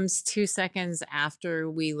it comes 2 seconds after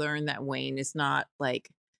we learn that Wayne is not like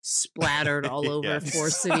splattered all over Yes. 4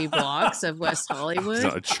 city blocks of West Hollywood? It's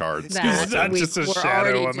not charred. That It's not we just a were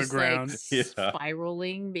shadow already on the just, ground. like, Yeah.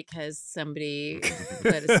 spiraling because somebody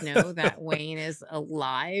let us know that Wayne is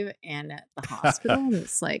alive and at the hospital. And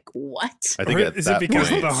it's like, what? I think Or at is that it because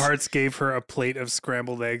point, the Hearts gave her a plate of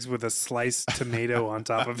scrambled eggs with a sliced tomato on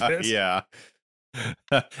top of it? Yeah.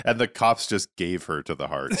 And the cops just gave her to the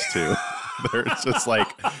Hearts too. They're just like,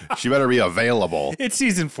 she better be available. It's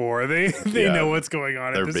season 4. They Yeah. know what's going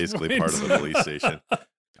on. They're at this basically point. part of the police station.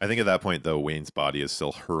 I think at that point, though, Wayne's body is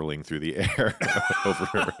still hurling through the air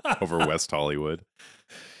over West Hollywood.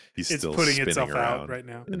 He's It's still putting spinning itself around out right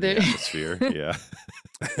now. in the atmosphere. Yeah.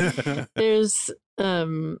 There's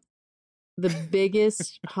the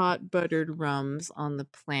biggest hot buttered rums on the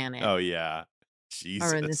planet Oh yeah.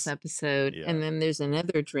 Jesus. are in this episode. Yeah. And then there's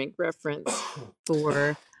another drink reference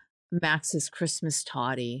for Max's Christmas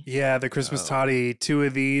toddy. Yeah, the Christmas Oh. toddy. 2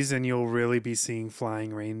 of these, and you'll really be seeing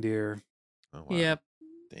flying reindeer. Oh wow. Yep.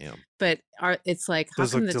 Damn. But it's like, how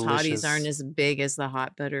Those come look the toddies delicious. aren't as big as the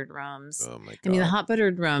hot buttered rums? Oh my god. I mean, the hot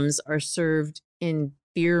buttered rums are served in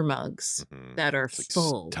beer mugs Mhm. that are It's like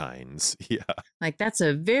full. steins. Yeah. Like, that's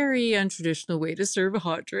a very untraditional way to serve a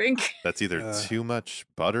hot drink. That's either Uh. too much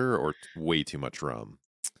butter or way too much rum.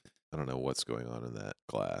 I don't know what's going on in that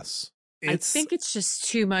glass. I think it's just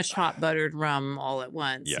too much hot buttered rum all at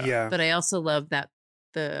once. Yeah. yeah. But I also love that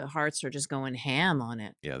the hearts are just going ham on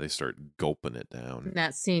it. Yeah, they start gulping it down. In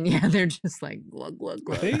that scene, yeah, they're just like glug, glug,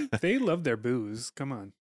 glug. they love their booze. Come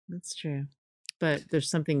on. That's true. But there's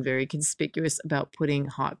something very conspicuous about putting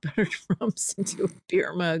hot buttered rums into a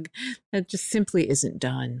beer mug that just simply isn't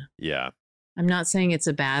done. Yeah. I'm not saying it's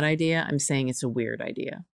a bad idea. I'm saying it's a weird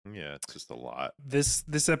idea. Yeah, it's just a lot. This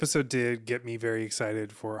episode did get me very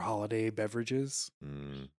excited for holiday beverages.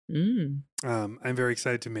 Mm. I'm very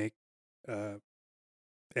excited to make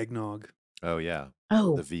eggnog. Oh yeah.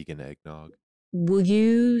 Oh, The vegan eggnog. will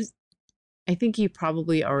you? I think you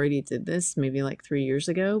probably already did this maybe like 3 years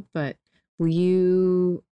ago, but will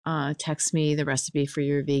you text me the recipe for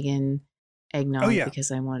your vegan eggnog? yeah. Because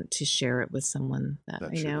I want to share it with someone that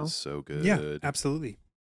That I shit know. is so good. Yeah, absolutely.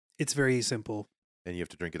 It's very simple. And you have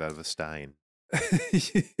to drink it out of a stein.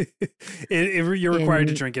 You're required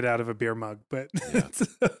to In- drink it out of a beer mug, but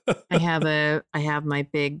I have my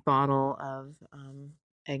big bottle of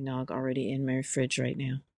eggnog already in my fridge right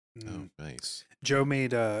now. Oh, nice. Joe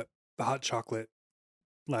made hot chocolate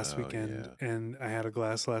last Oh, weekend, yeah. and I had a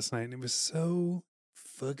glass last night, and it was so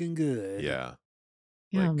fucking good. Yeah.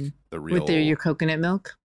 Yum. Like the real. With your coconut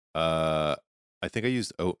milk. I think I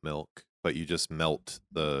used oat milk, but you just melt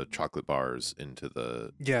the chocolate bars into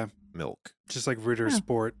the Yeah, milk. just like Ritter Yeah.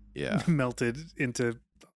 Sport Yeah. melted into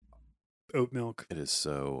oat milk. It is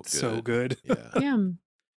so good. So good. Yeah. Yum.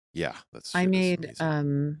 Yeah. That's I shit is made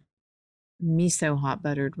amazing. miso hot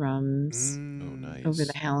buttered rums Oh, nice. over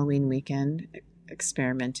the Halloween weekend,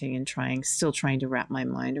 experimenting and still trying to wrap my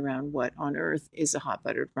mind around what on earth is a hot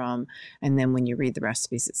buttered rum. And then when you read the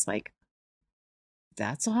recipes, it's like,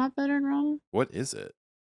 that's a hot buttered rum? What is it?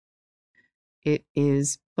 It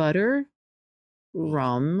is butter, Ugh.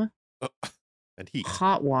 rum, And heat.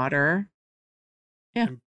 hot water,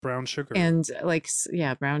 Brown sugar. and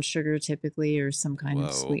brown sugar typically, or some kind Whoa.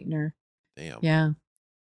 of sweetener. Damn. Yeah.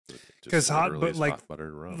 Just 'Cause hot, literally but is like- hot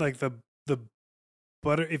buttered rum. like the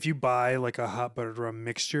butter, if you buy like a hot buttered rum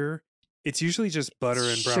mixture, it's usually just butter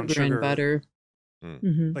and brown sugar, and butter. Mm.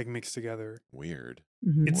 Hmm. like mixed together. Weird.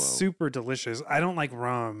 It's Whoa. super delicious. I don't like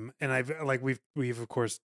rum, and we've of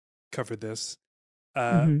course covered this,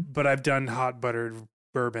 Mhm. but I've done hot buttered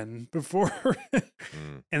bourbon before,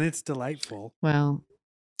 Mm. and it's delightful. Well,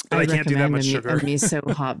 But I can't do that recommend much a sugar.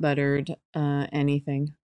 miso hot buttered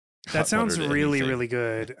anything. That Hot sounds buttered really, anything. really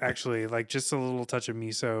good. Actually, like just a little touch of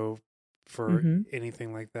miso for Mhm.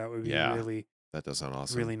 anything like that would be Yeah. really, That does sound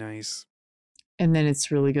awesome. really nice. And then it's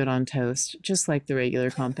really good on toast, just like the regular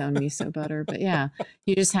compound miso butter. But yeah,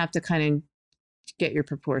 you just have to kind of get your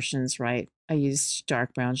proportions right. I used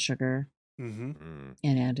dark brown sugar Hmm Mm.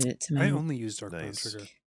 and added it to I my only use dark brown Nice. sugar.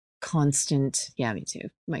 constant, yeah, me too,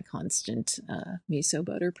 my constant miso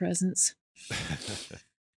butter presence.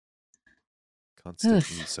 Constant Ugh.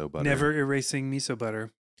 miso butter. Never erasing miso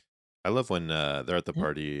butter. I love when they're at the Yeah.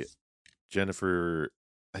 party. Jennifer,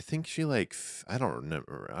 I think she I don't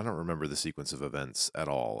remember the sequence of events at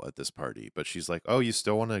all at this party, but she's like, "Oh, you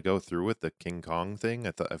still want to go through with the King Kong thing?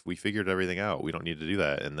 I thought if we figured everything out, we don't need to do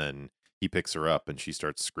that." And then he picks her up and she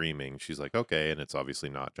starts screaming. She's like, "Okay," and it's obviously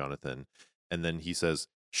not Jonathan. And then he says,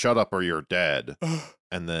 "Shut up or you're dead."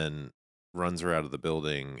 And then runs her out of the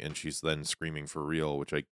building, and she's then screaming for real,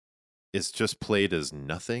 which it's just played as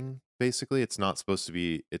nothing. Basically, it's not supposed to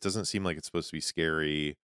be. It doesn't seem like it's supposed to be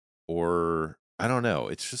scary, or I don't know.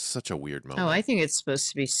 It's just such a weird moment. Oh, I think it's supposed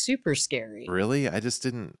to be super scary. Really? I just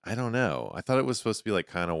didn't. I don't know. I thought it was supposed to be like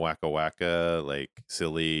kind of wacka wacka, like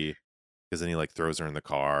silly, because then he like throws her in the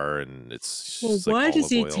car, and it's Well, just, like, why does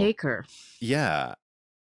he olive oil. take her? Yeah,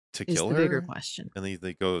 to Is kill the her. bigger question. And he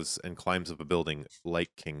goes and climbs up a building like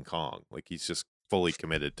King Kong. Like he's just fully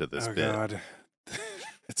committed to this Oh bit. God.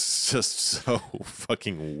 It's just so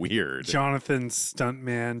fucking weird. Jonathan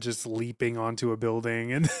stuntman just leaping onto a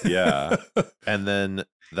building and Yeah. And then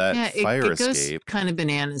that Yeah, fire it goes escape. kind of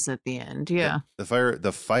bananas at the end. Yeah.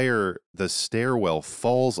 The stairwell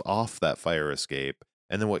falls off that fire escape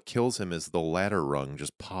And then what kills him is the ladder rung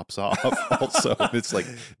just pops off. Also, it's like,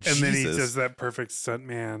 and then he Jesus. does that perfect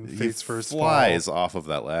stuntman He face first flies fall. off of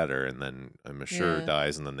that ladder, and then I'm sure Yeah.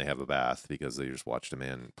 dies, and then they have a bath because they just watched a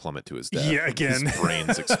man plummet to his death. Yeah, and his again.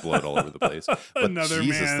 brains explode all over the place. But Another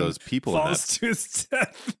Jesus, man those people in falls that to his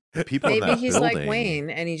death. people in Maybe that he's building. like Wayne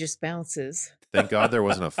and he just bounces. Thank God there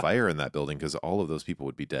wasn't a fire in that building, because all of those people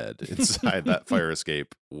would be dead inside. That fire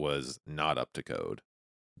escape was not up to code.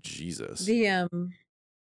 Jesus. The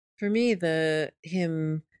for me, the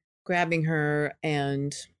him grabbing her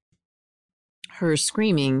and her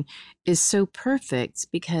screaming is so perfect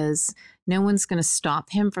because no one's going to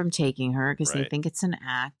stop him from taking her because they Right. think it's an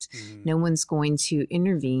act. Mhm. No one's going to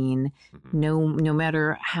intervene. Mhm. No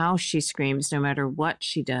matter how she screams, no matter what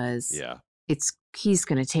she does, Yeah. he's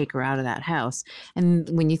going to take her out of that house. And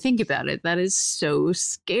when you think about it, that is so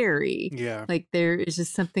scary. Yeah. Like there is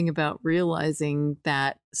just something about realizing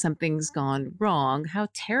that something's gone wrong. How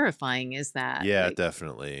terrifying is that? Yeah, Like,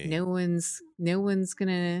 definitely. no one's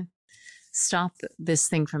gonna stop this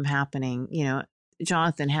thing from happening. You know,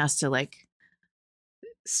 Jonathan has to like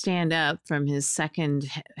stand up from his second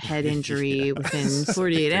head injury Yeah. within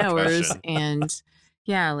 48 hours Concussion. and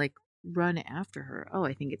like run after her. Oh,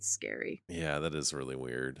 I think it's scary. Yeah, that is really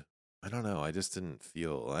weird. I don't know. I just didn't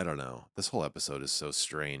feel, I don't know. This whole episode is so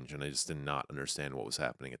strange, and I just did not understand what was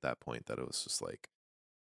happening at that point, that it was just like,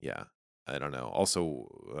 yeah, I don't know. Also,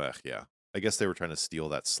 yeah, I guess they were trying to steal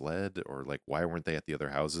that sled, or like, why weren't they at the other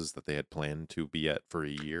houses that they had planned to be at for a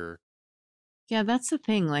year? Yeah, that's the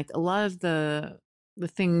thing. Like a lot of the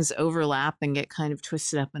things overlap and get kind of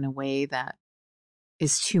twisted up in a way that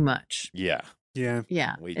is too much. Yeah, Yeah.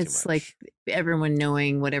 Yeah, way too it's much. like everyone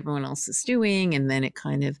knowing what everyone else is doing, and then it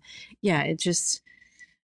kind of, it just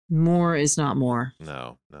more is not more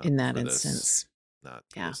no, in that for this, instance. not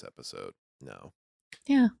for Yeah. this episode. No.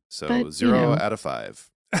 Yeah, So but, you 0 know. out of 5.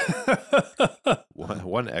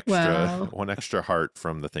 One extra, Wow. one extra heart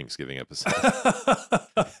from the Thanksgiving episode.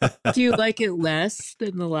 Do you like it less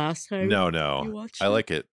than the last time? No, you watched I it?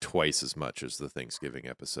 like it twice as much as the Thanksgiving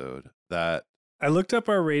episode. That, I looked up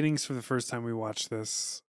our ratings for the first time we watched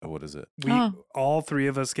this. what is it? All three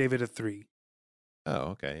of us gave it a 3. Oh,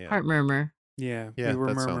 okay, yeah, Heart murmur. Yeah. yeah, We were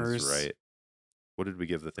that murmurs. sounds right. What did we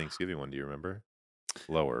give the Thanksgiving one? Do you remember?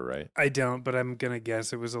 Lower, right? I don't, but I'm gonna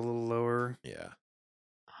guess it was a little lower. Yeah.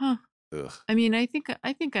 Huh. Ugh. I mean, I think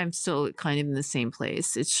I'm still kind of in the same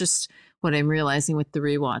place. It's just what I'm realizing with the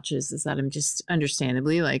rewatches is that I'm just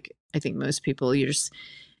understandably, like I think most people,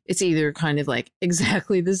 it's either kind of like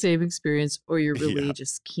exactly the same experience, or you're really Yeah.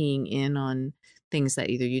 just keying in on things that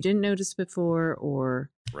either you didn't notice before, or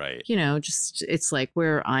Right. just it's like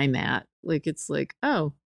where I'm at. Like it's like,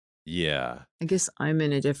 oh, Yeah. I guess I'm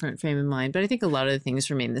in a different frame of mind, but I think a lot of the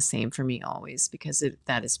things remain the same for me always because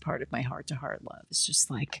that is part of my heart to heart love. It's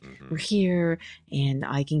just like we're Mhm. here and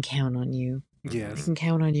I can count on you. I Yes. can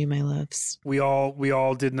count on you, my loves. We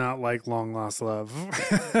all did not like Long Lost Love.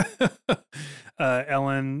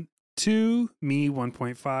 Ellen 2, me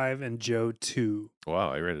 1.5, and Joe 2.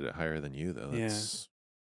 Wow, I rated it higher than you though. Yeah. That's,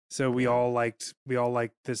 So we Yeah. all liked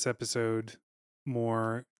this episode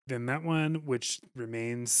more than that one, which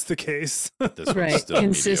remains the case. this one's Right. still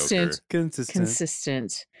Consistent. mediocre.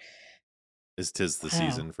 Consistent. Is 'tis the Wow.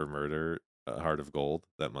 season for murder? A Heart of Gold.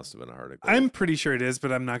 That must have been a Heart of Gold. I'm pretty sure it is,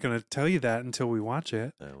 but I'm not going to tell you that until we watch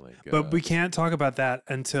it. Oh my god. But we can't talk about that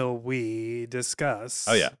until we discuss.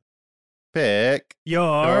 Oh yeah. Pick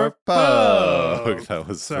Your your poke. poke. That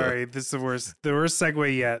was Sorry, this is the worst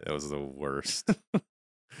segue yet. That was the worst.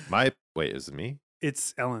 Wait, is it me?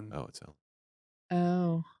 It's Ellen. Oh, it's Ellen.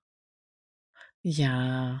 Oh.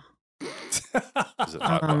 Yeah. Is it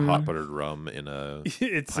hot buttered rum in a?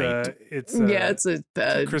 it's pint? it's It's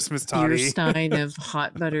a Christmas beer toddy. stein of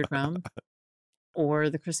hot buttered rum, or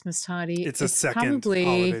the Christmas toddy. It's a second probably,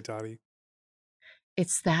 holiday toddy.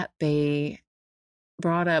 It's that they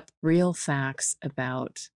brought up real facts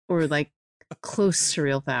about, or like close to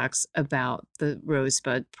real facts about the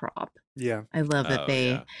rosebud prop. Yeah. I love that Oh, they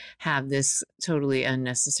yeah. have this totally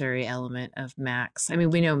unnecessary element of Max. I mean,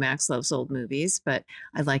 we know Max loves old movies, but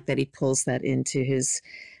I like that he pulls that into his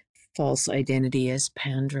false identity as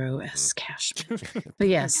Pandro S. Cashman. But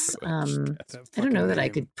yes, That I don't know fucking that I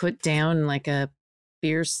name. could put down like a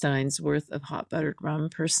beer stein's worth of hot buttered rum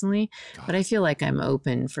personally, but I feel like I'm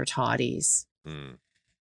open for toddies. Mm.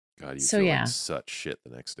 God, you So, feel yeah. like such shit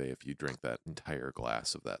the next day if you drink that entire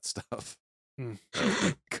glass of that stuff. Mm. Oh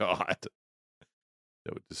my god,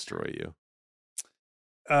 that would destroy you.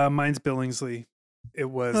 Mine's Billingsley. It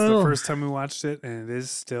was Oh. the first time we watched it, and it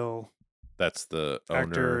is still That's the actor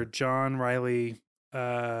owner, John Riley.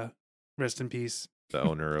 Rest in peace. the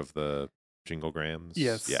owner of the Jinglegrams.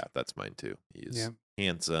 Yes. Yeah, that's mine too. He's Yeah.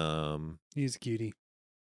 handsome. He's a cutie.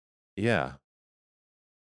 Yeah.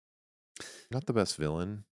 Not the best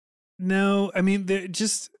villain. No, I mean, they're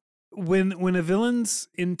just when a villain's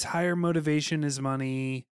entire motivation is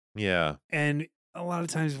money, Yeah. and a lot of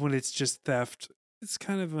times when it's just theft, it's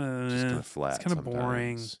kind of Just kind of flat. it's kind of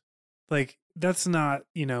boring. sometimes. Like that's not,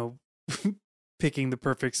 picking the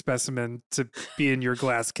perfect specimen to be in your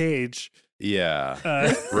glass cage. Yeah.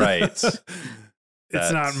 Right. Right. It's not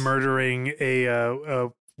That's- murdering a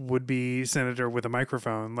would-be senator with a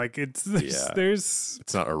microphone. Like there's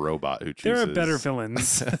It's not a robot who chooses. there are better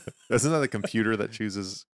villains. Isn't that a computer that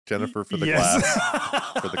chooses Jennifer for the Yes.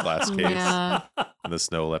 glass for the glass case Yeah. and the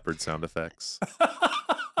snow leopard sound effects?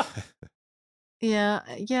 Yeah.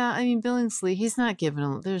 I mean, Billingsley, he's not given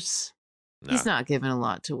No. he's not given a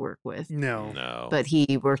lot to work with, No. No. but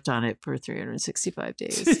he worked on it for 365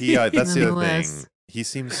 days. He, that's the other Nonetheless. thing. He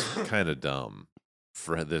seems kind of dumb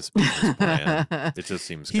for this business plan. It just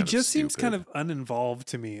seems He kind just of seems kind stupid. of uninvolved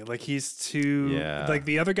to me. Like he's too Yeah. like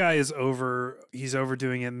the other guy is he's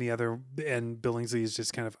overdoing it, and Billingsley is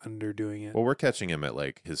just kind of underdoing it. Well, we're catching him at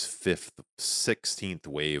like his 16th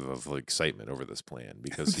wave of excitement over this plan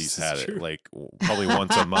because he's This had is it true. like probably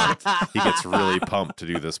once a month. He gets really pumped to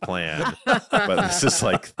do this plan, but this is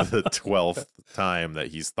like the 12th time that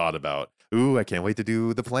he's thought about. Ooh, I can't wait to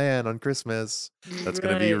do the plan on Christmas. That's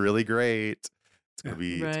going to be Right. really great. It's going to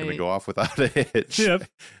be. It's going to Right. go off without a hitch. Yep.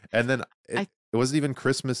 And then I- it wasn't even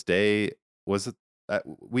Christmas Day. Was it?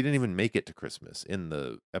 We didn't even make it to Christmas in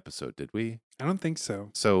the episode, did we? I don't think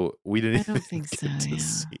so. So we didn't I don't even think get so, to yeah.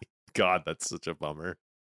 see. God, that's such a bummer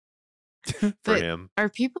for But him. are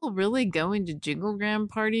people really going to jinglegram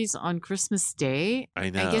parties on Christmas Day?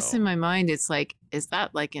 I know. I guess in my mind, it's like, is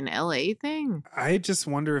that like an LA thing? I just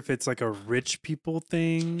wonder if it's like a rich people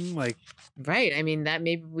thing. Like Right. I mean, that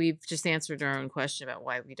maybe we've just answered our own question about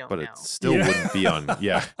why we don't but know. it still Yeah. wouldn't be on.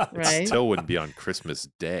 Yeah, Right. it still wouldn't be on Christmas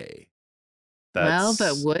Day. Well,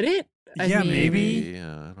 but would it? Yeah, maybe.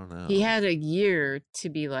 Yeah, I don't know. He had a year to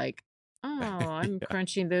be like, oh, I'm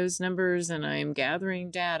crunching those numbers and I'm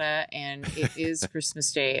gathering data, and it is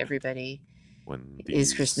Christmas Day, everybody. when It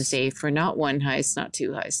is Christmas these- Day for not one heist, not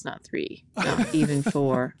two heists, not three, not even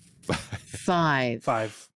four, five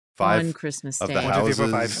five. on five Christmas of Day. the 1, 2, 3, 4,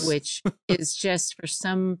 5. houses. Which is just for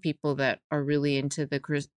some people that are really into the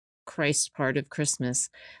Christ part of Christmas.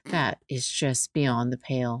 That is just beyond the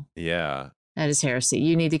pale. Yeah, That is heresy.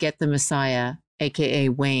 You need to get the Messiah, aka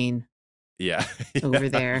Wayne, yeah, Over yeah,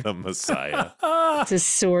 there. the Messiah. to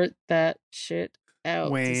sort that shit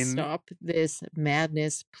out. Wayne. To stop this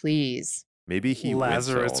madness, please. Maybe he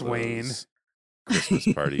Lazarus went to all Wayne. those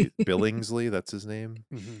Christmas party. Billingsley, that's his name.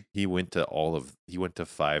 Mhm. He went to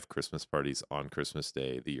 5 Christmas parties on Christmas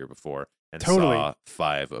Day the year before and Totally. saw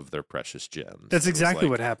 5 of their precious gems. That's It was exactly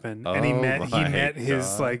like- what happened. And he oh met my his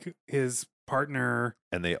God. like his partner.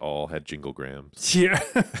 And they all had jinglegrams. Yeah.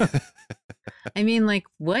 I mean, like,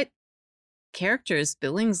 what character is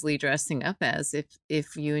Billingsley dressing up as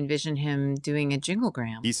if you envision him doing a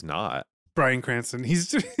jinglegram? He's not. Bryan Cranston. He's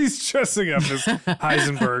dressing up as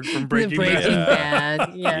Heisenberg from Breaking the Breaking Bad.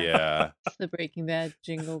 Bad. Yeah. Yeah. The Breaking Bad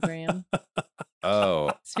jinglegram.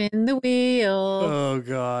 Oh, Spin the wheel. Oh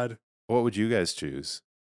God. what would you guys choose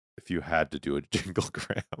if you had to do a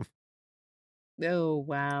jinglegram? Oh,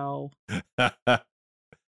 wow.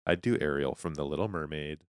 I'd do Ariel from The Little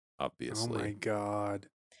Mermaid, Oh obviously. my God.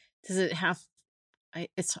 Does it have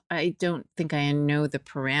I don't think I know the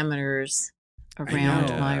parameters around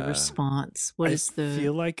know. my Yeah. response. What I is the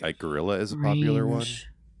feel like Gorilla is a popular one, range?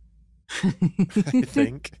 I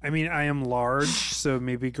think. I mean I am large, so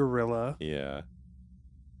maybe gorilla. Yeah.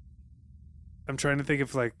 I'm trying to think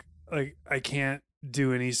if like I can't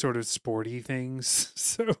do any sort of sporty things.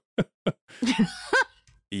 So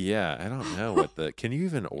Yeah, I don't know what can you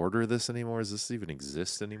even order this anymore? Does this even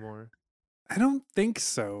exist anymore? I don't think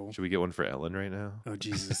so. Should we get one for Ellen right now? Oh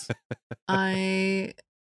Jesus. I'm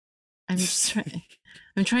just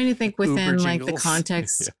I'm trying to think within Uber like the jingles.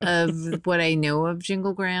 context of what I know of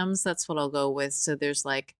jinglegrams. That's what I'll go with. So there's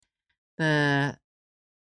like the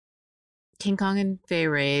King Kong and Fay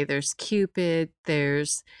Ray, there's Cupid,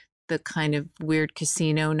 there's the kind of weird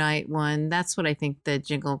casino night one. That's what I think the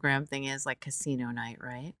jinglegram thing is, like casino night,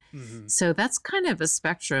 right? Mhm. So that's kind of a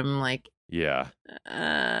spectrum. Like, Yeah.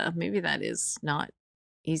 maybe that is not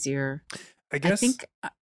easier. I guess I think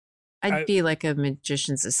I'd I- be like a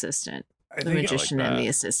magician's assistant, I the think magician and that. the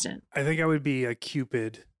assistant. I think I would be a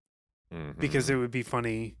Cupid because Mhm. it would be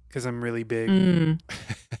funny because I'm really big. Mm,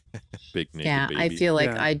 Big naked yeah, I baby. feel like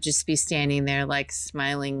Yeah. I'd just be standing there, like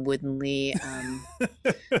smiling woodenly,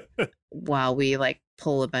 while we like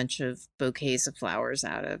pull a bunch of bouquets of flowers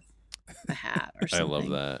out of the hat or I something. love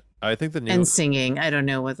that. I think the new And singing, I don't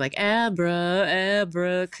know, with like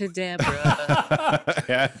abracadabra.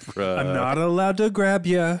 Abra. I'm not allowed to grab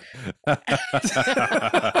you.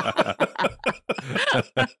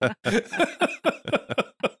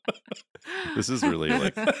 This is really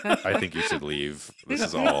like, I think you should leave. This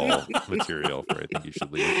is all material for I think you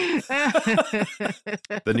should leave.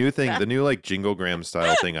 The new like Jinglegram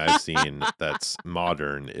style thing I've seen that's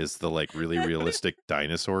modern is the like really realistic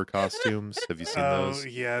dinosaur costumes. Have you seen those?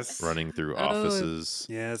 Yes. Running through offices.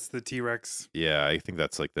 Yes, the T-Rex. Yeah, I think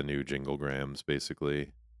that's like the new Jinglegrams,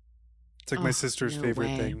 basically. It's like my sister's no favorite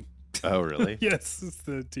way. thing. Oh, really? Yes, it's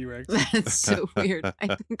the T-Rex. That's so weird.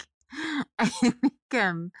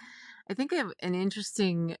 I think an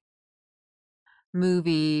interesting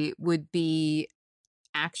movie would be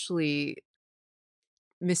actually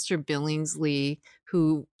Mr. Billingsley,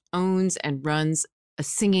 who owns and runs a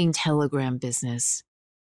singing telegram business,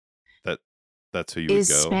 That's who you would is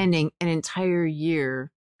go. spending an entire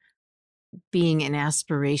year being an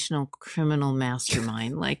aspirational criminal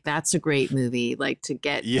mastermind. Like, that's a great movie, like, to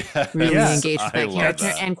get Yes, really Yes, engaged with I that love character.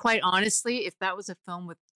 that. And quite honestly, if that was a film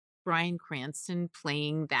with Bryan Cranston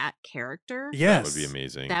playing that character, That Yes. would be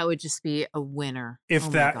amazing. that would just be a winner. If Oh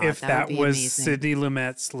my that God, if would that be was amazing. Sidney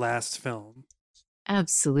Lumet's last film.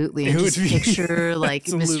 Absolutely. It And would just be picture like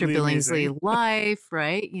Mr. absolutely Billingsley amazing. life,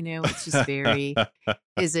 right? You know, it's just very,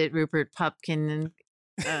 is it Rupert Pupkin?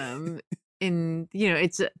 And you know,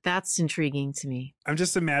 that's intriguing to me. I'm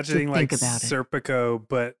just imagining like think about it. Serpico,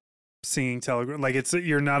 but singing telegram. Like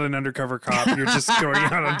you're not an undercover cop. You're just going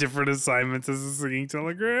out on different assignments as a singing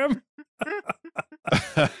telegram.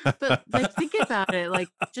 But like, think about it, like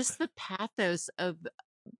just the pathos of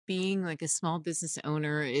being like a small business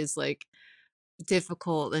owner is like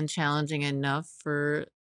difficult and challenging enough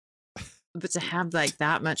but to have like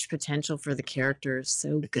that much potential for the character is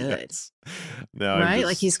so good. Yes. No, I'm Right?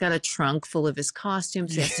 Like just- he's got a trunk full of his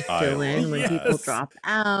costumes he has to I fill in love when that. people Yes. drop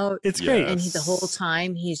out. It's Yeah. great. And the whole Yes.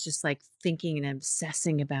 time he's just like thinking and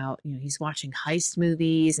obsessing about, you know, he's watching heist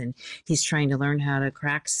movies and he's trying to learn how to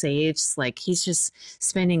crack safes. Like he's just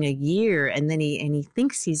spending a year and then he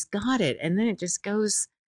thinks he's got it. And then it just goes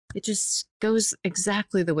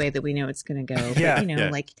exactly the way that we know it's going to go. But, Yeah. you know, Yeah.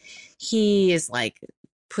 like he is like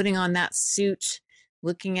putting on that suit,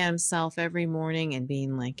 looking at himself every morning and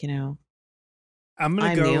being like, you know, I'm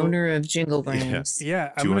gonna I'm go. the owner of Jinglegrams.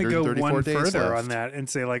 Yeah, I'm gonna go 234 one days further on left. that and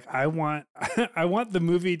say like I want I want the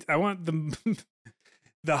movie. I want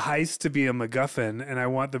the heist to be a MacGuffin, and I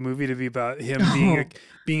want the movie to be about him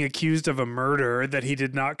being accused of a murder that he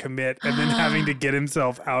did not commit, and then having to get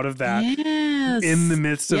himself out of that Yes. in the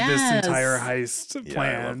midst of this entire Yes. heist Yeah, I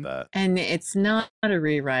plan. love that. And it's not a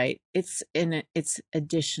rewrite. It's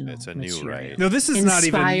additional. It's a new material. write. No, this is not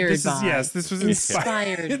even. Inspired This is by- yes. This was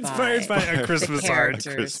Inspired inspired by a the Christmas Hart,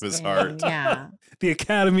 characters Christmas and- Hart. Yeah. the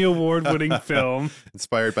Academy Award-winning film.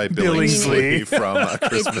 Inspired by Billingsley. Billingsley from A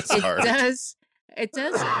Christmas Heart. It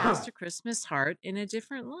does cast a Christmas Heart in a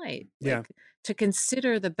different light. Yeah. Like, to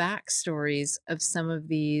consider the backstories of some of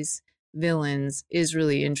these villains is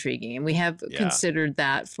really intriguing. And we have Yeah. considered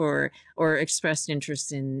that or expressed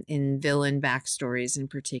interest in villain backstories in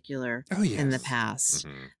particular Oh yeah. in the past.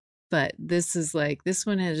 Mhm. But this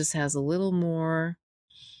one just has a little more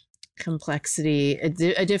complexity,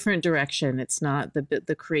 a different direction. It's not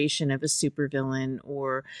the creation of a supervillain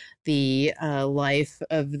or the life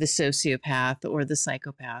of the sociopath or the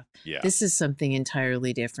psychopath. Yeah. This is something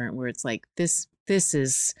entirely different where it's like this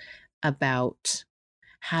is about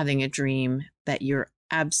having a dream that you're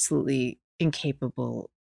absolutely incapable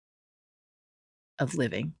of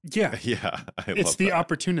living. Yeah. Yeah. I It's love the that.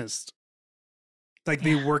 opportunist, like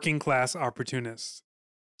the Yeah. working class opportunist.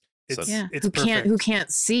 It's Yeah. it's who perfect.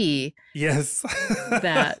 can't see Yes.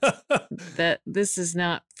 that this is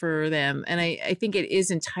not for them. And I think it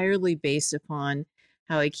is entirely based upon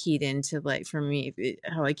how I keyed into, like, for me,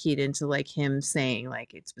 how I keyed into like him saying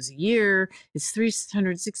like it was a year, it's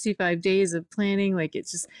 365 days of planning. Like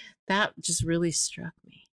it's just, that just really struck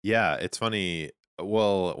me. Yeah, it's funny.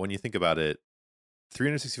 Well, when you think about it,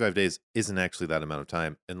 365 days isn't actually that amount of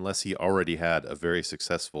time unless he already had a very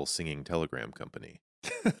successful singing telegram company.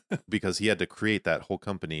 Because he had to create that whole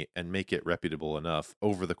company and make it reputable enough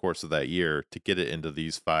over the course of that year to get it into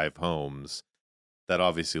these 5 homes that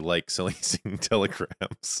obviously like selling singing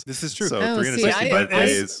telegrams. This is true. So Oh, see, 365 but,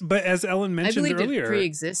 days. as Ellen I mentioned believed earlier, it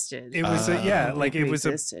pre-existed. it was Oh. like it was a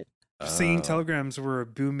pre-existed. singing Oh, telegrams were a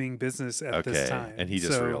booming business at this okay. time. And he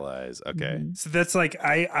just So- realized, okay. Mhm. So that's like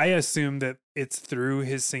I assume that it's through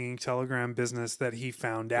his singing telegram business that he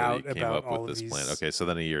found That out he came about up all with of this these. plan. Okay, so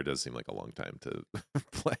then a year does seem like a long time to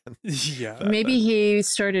plan. Yeah. that Maybe then. he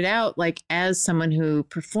started out like as someone who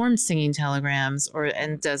performs singing telegrams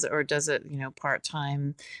does it,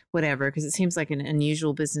 part-time, whatever, because it seems like an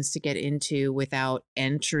unusual business to get into without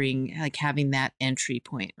entering, like having that entry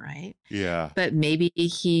point, right? Yeah. But maybe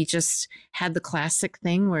he just had the classic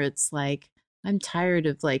thing where it's like, I'm tired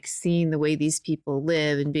of like seeing the way these people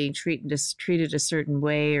live and being treated a certain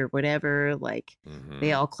way or whatever. Like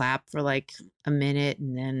they all clap for like a minute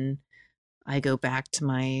and then I go back to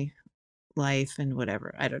my life and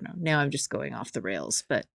whatever. I don't know. Now I'm just going off the rails,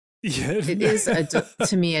 but Yeah. it is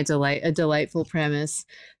to me a delightful premise,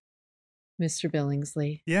 Mr.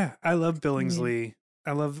 Billingsley. Yeah, I love Billingsley.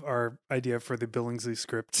 I love our idea for the Billingsley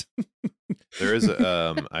script. There is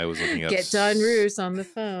I was looking up Get Don Roos on the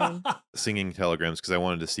phone. singing telegrams because I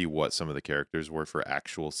wanted to see what some of the characters were for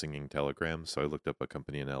actual singing telegrams. So I looked up a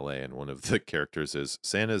company in LA, and one of the characters is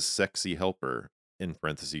Santa's sexy helper, in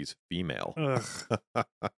parentheses, female. Ugh,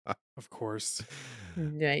 of course.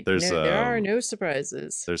 Right. There's, there are no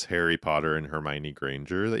surprises. There's Harry Potter and Hermione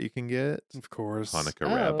Granger that you can get. Of course. Hanukkah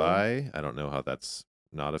Oh. Rabbi. I don't know how that's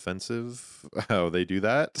not offensive, how they do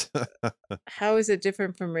that. How is it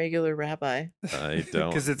different from regular rabbi? I don't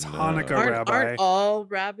Because it's know. Hanukkah Aren't rabbi. all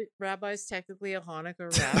rabbis technically a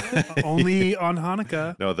Hanukkah rabbi? Only on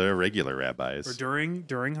Hanukkah No, they're regular or rabbis. during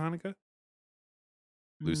Hanukkah.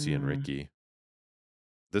 Lucy and Mm. Ricky.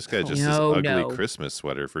 This guy Oh. just No, this ugly no. Christmas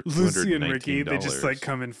sweater for $219. Lucy and Ricky, they just like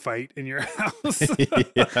come and fight in your house.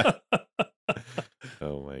 Yeah.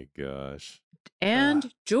 Oh my gosh.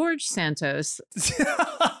 And George Santos.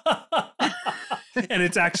 And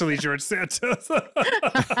it's actually George Santos.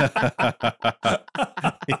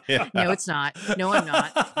 Yeah. No, it's not. No, I'm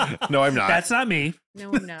not. No, I'm not. That's not me.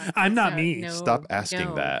 No, I'm not. I'm not So, me. no, Stop asking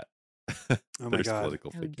no. that. Oh my There's God.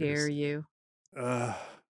 political How figures. dare you? Oh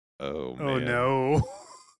Oh man. no.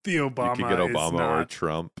 The Obama You could get is Obama not, or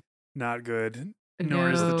Trump. not good.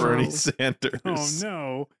 Nor is the No. Bernie Trump. Sanders. Oh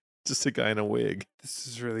no. Just a guy in a wig. This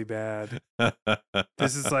is really bad.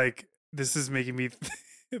 This is like, this is making me,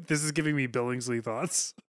 this is giving me Billingsley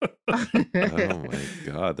thoughts. Oh my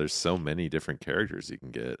god, there's so many different characters you can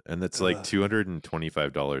get. And it's like Ugh.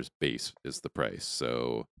 $225 base is the price.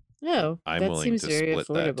 So No, I'm that willing seems to very split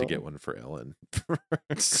affordable. that to get one for Ellen for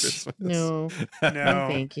Christmas. No, No. no,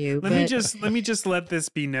 thank you. Let me just let this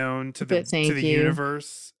be known to the But thank to the you.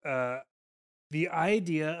 universe. The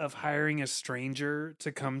idea of hiring a stranger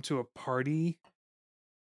to come to a party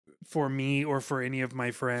for me or for any of my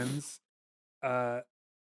friends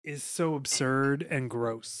is so absurd and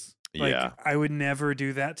gross. Like, Yeah. I would never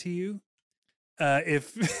do that to you.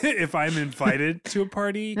 If if I'm invited to a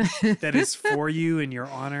party that is for you in your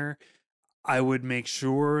honor, I would make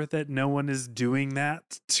sure that no one is doing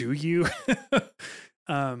that to you.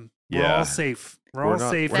 We're Yeah. all safe. We're We're all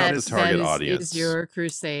not- safe. we're not the target audience. Is your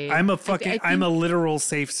crusade. I'm a I fucking. think- I'm a literal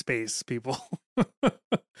safe space, people.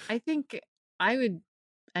 I think I would.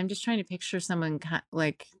 I'm just trying to picture someone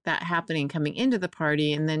like that happening coming into the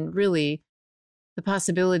party, and then really, the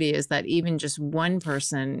possibility is that even just one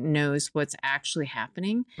person knows what's actually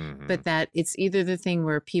happening, Mhm. but that it's either the thing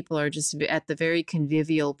where people are just at the very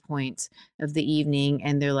convivial point of the evening,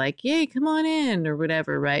 and they're like, "Yay, come on in," or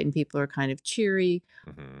whatever, right? And people are kind of cheery,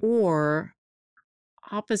 Mhm. or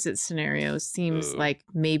opposite scenario seems Ooh. like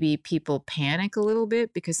maybe people panic a little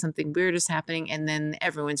bit because something weird is happening, and then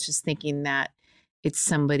everyone's just thinking that it's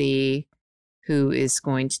somebody who is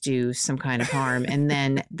going to do some kind of harm, and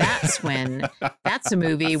then that's a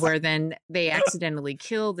movie where then they accidentally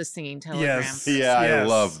kill the singing telegram Yes. person, Yeah, I Yes.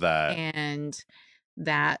 love that. and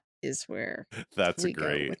that is where That's we go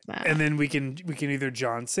great. with that. And then we can either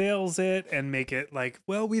John Sayles it and make it like,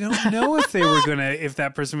 well, we don't know if they were gonna if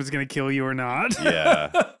that person was gonna kill you or not.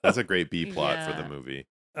 Yeah. That's a great B plot for the Yeah. movie.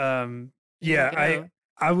 There Yeah, you go.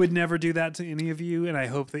 I would never do that to any of you, and I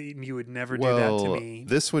hope that you would never do that to me.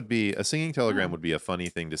 This would be a singing telegram Oh. would be a funny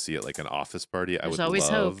thing to see at like an office party. I There's would always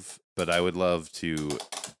hope. love, but I would love to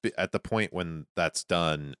be at the point when that's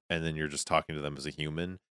done, and then you're just talking to them as a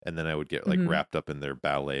human, and then I would get like Mhm. wrapped up in their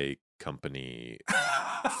ballet company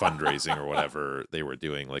fundraising or whatever they were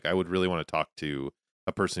doing. Like I would really want to talk to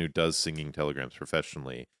a person who does singing telegrams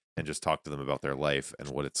professionally and just talk to them about their life and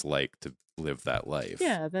what it's like to live that life.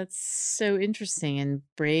 Yeah, that's so interesting and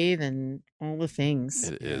brave and all the things.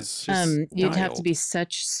 It Yeah, is. You'd have to wild. be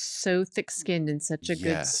so thick-skinned and such a good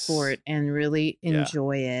Yes. sport and really Yeah.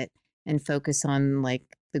 enjoy it and focus on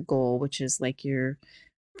like the goal, which is like you're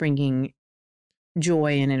bringing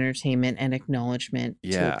joy and entertainment and acknowledgement to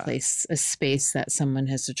Yeah. a place, a space that someone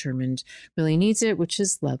has determined really needs it, which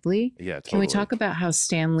is lovely. Yeah, totally. Can we talk about how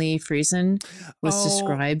Stanley Friesen was Oh.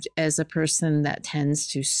 described as a person that tends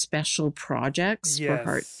to special projects for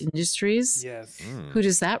Hart Yes. Industries? Yes. Who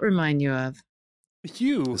does that remind you of?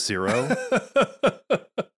 You. Zero?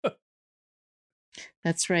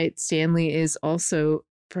 That's right. Stanley is also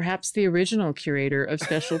perhaps the original curator of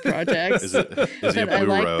special projects. Is he a But I Blue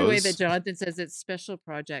like the way Rose? that Jonathan says it's special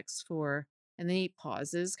projects for, and then he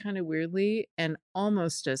pauses kind of weirdly and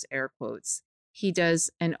almost does air quotes. He does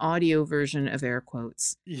an audio version of air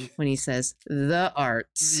quotes when he says the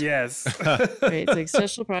arts. Yes. Right? It's like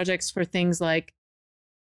special projects for things like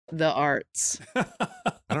the arts.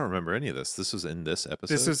 I don't remember any of this. This was in this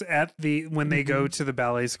episode? This was at when they go to the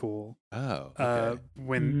ballet school. Oh, okay.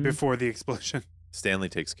 Before the explosion. Stanley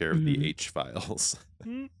takes care of the H files.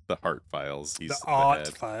 The Hart files. He's The art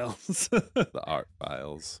head. files. The art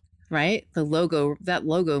files. Right? The logo, that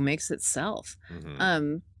logo makes itself.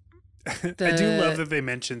 Mhm. I do love that they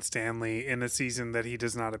mention Stanley in a season that he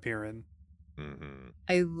does not appear in. Mhm.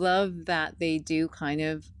 I love that they do kind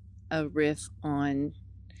of a riff on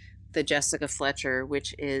the Jessica Fletcher,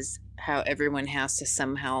 which is how everyone has to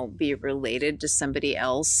somehow be related to somebody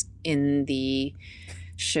else in the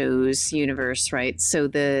show's universe, right? So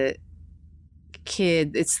the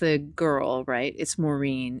kid, it's the girl, right? It's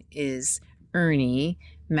Maureen, is Ernie,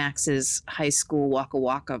 Max's high school Waka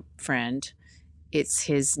Waka friend. It's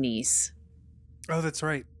his niece. Oh, that's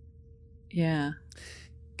right. Yeah.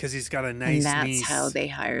 Because he's got a nice and that's niece. how they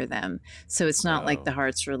hire them. So it's not like the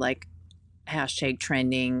Harts were like hashtag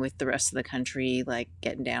trending with the rest of the country, like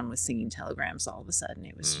getting down with singing telegrams all of a sudden.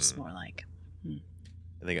 It was just more like.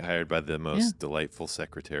 And they got hired by the most delightful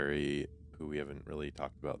secretary, who we haven't really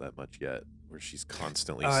talked about that much yet, where she's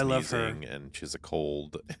constantly sneezing, I love her. and she has a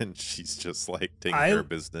cold, and she's just like taking care of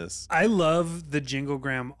business. I love the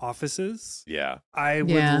Jinglegram offices. Yeah. I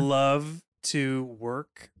would love to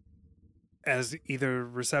work as either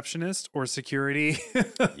receptionist or security.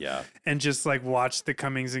 Yeah. And just like watch the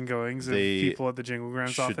comings and goings of They people at the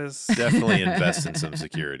Jinglegram's should office. definitely invest in some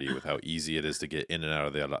security with how easy it is to get in and out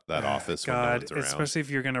of that office when no God, one's around. especially if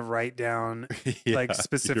you're going to write down Yeah, like your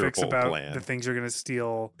specifics whole about plan. the things you're going to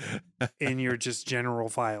steal in your just general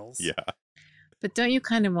files. Yeah. But don't you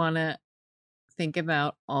kind of want to think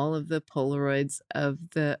about all of the Polaroids of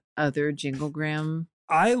the other Jinglegram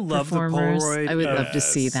I love performers? the Polaroid. I would of- love to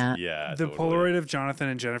see that. Yeah. The totally. Polaroid of Jonathan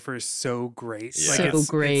and Jennifer is so great. Yeah. Like, So it's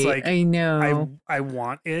great. like, I know. I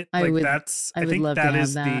want it. I Like would- that's. I I would think love to that have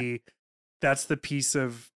is that. that's the piece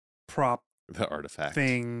of prop The artifact.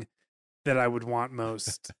 thing that I would want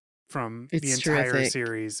most from the It's entire terrific.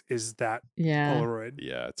 series is that Yeah. Polaroid.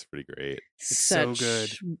 Yeah, it's pretty great. so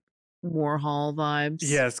Such good. Warhol vibes.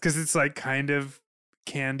 Yes, because it's like kind of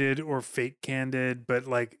candid or fake candid, but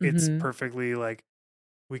like it's Mhm. perfectly like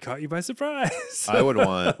we caught you by surprise. I would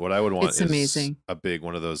want what I would want It's is amazing. a big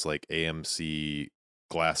one of those like AMC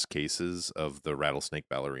glass cases of the rattlesnake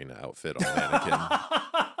ballerina outfit on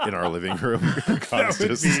mannequin in our living room. That would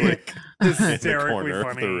Just be like in the hysterically corner of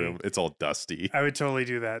funny. the room. It's all dusty. I would totally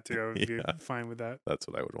do that too. I would Yeah. be fine with that. That's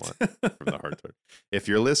what I would want from the Hart tour. If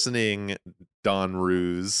you're listening, Don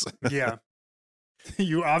Ruse, Yeah.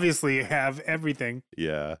 You obviously have everything.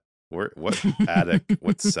 yeah. What attic,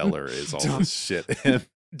 what cellar is all this shit in?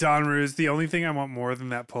 Don Ruse, the only thing I want more than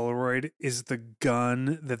that Polaroid is the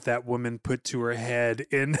gun that woman put to her head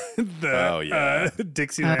in the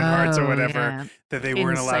Dixieland Hearts or whatever yeah. that they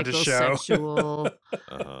weren't allowed to show. Psychosexual.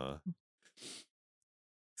 Uh-huh.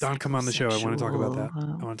 Don, come on the show. I want to talk about that.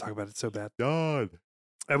 Psychosexual. I want to talk about it so bad. Don.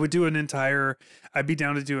 I would do I'd be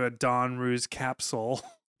down to do a Don Ruse capsule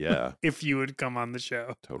Yeah, if you would come on the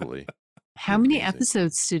show. totally. How many Amazing.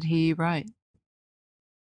 episodes did he write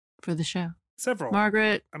for the show? Several.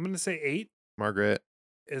 Margaret, I'm going to say 8 Margaret,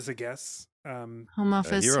 as a guess. home he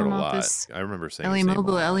office, wrote home a lot. office. I remember saying Ellie his name a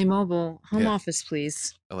Mobile, lot. Ellie Mobile, home Yeah. office,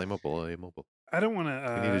 please. LA Mobile, LA Mobile. I don't want to.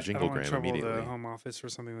 We need a I don't jingle want to gram trouble the immediately. home office for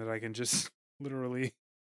something that I can just literally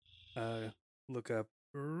look up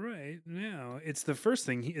right now. It's the first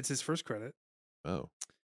thing. It's his first credit. Oh,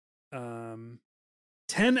 10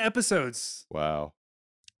 episodes. wow.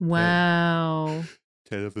 Wow.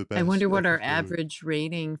 10 of the best. I wonder what our episodes. average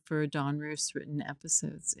rating for Don Roos written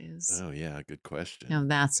episodes is. Oh, yeah, good question. Now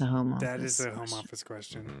that's a home office. That is a home question. office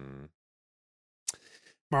question. Mhm.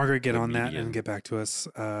 Margaret, get The on that median. and get back to us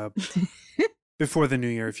before the new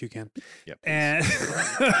year if you can. Yep. And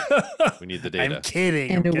We need the data. I'm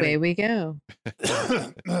kidding. And I'm away kidding. we go.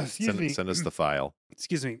 Excuse me. Send us the file.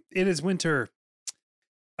 Excuse me. It is winter.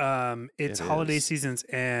 It's It holiday is. seasons,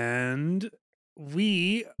 and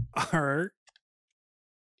we are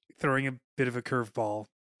throwing a bit of a curveball.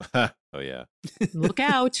 Oh yeah. Look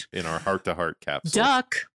out. In our heart-to-heart capsule.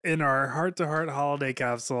 Duck. In our heart-to-heart holiday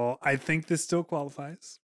capsule, I think this still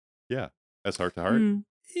qualifies. Yeah. As heart-to-heart.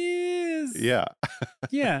 Is Yeah.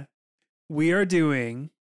 yeah. We are doing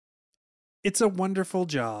It's a Wonderful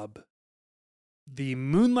Job, the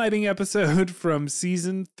moonlighting episode from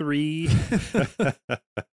season 3.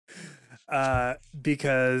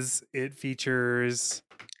 Because it features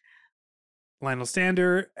Lionel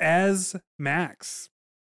Stander as Max.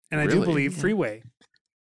 And I do Really? believe Yeah. Freeway.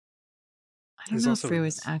 I don't is know if also in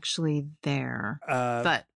Freeway's this. actually there,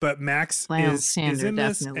 But Max Lionel is Stander in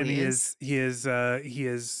this, and definitely he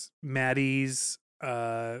is Maddie's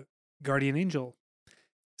guardian angel.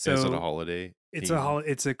 So is it a holiday?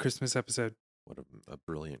 it's a Christmas episode. What a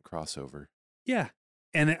brilliant crossover. Yeah.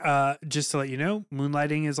 And just to let you know,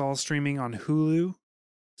 Moonlighting is all streaming on Hulu.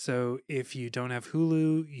 So if you don't have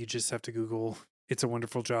Hulu, you just have to Google It's a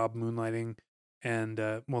Wonderful Job Moonlighting. And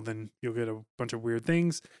well, then you'll get a bunch of weird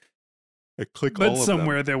things. I click But all of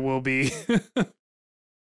somewhere them. there will be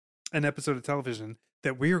an episode of television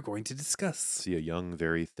that we are going to discuss. See a young,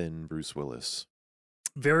 very thin Bruce Willis.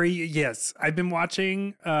 Yes. I've been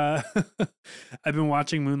watching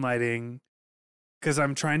Moonlighting because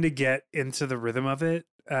I'm trying to get into the rhythm of it.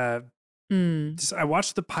 I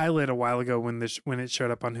watched the pilot a while ago when it showed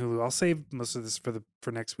up on Hulu. I'll save most of this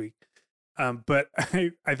for next week. But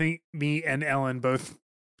I think me and Ellen both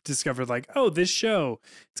discovered like, oh, this show,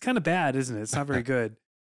 it's kind of bad, isn't it? It's not very good.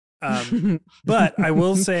 But I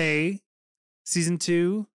will say season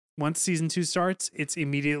 2, once season 2 starts, it's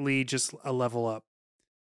immediately just a level up.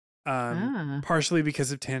 Partially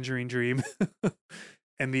because of Tangerine Dream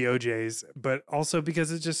and the OJs, but also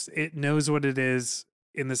because it knows what it is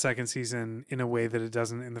in the second season in a way that it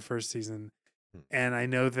doesn't in the first season. And I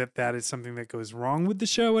know that is something that goes wrong with the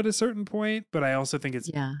show at a certain point, but I also think it's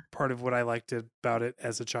part of what I liked about it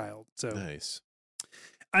as a child. So Nice.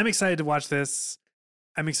 I'm excited to watch this.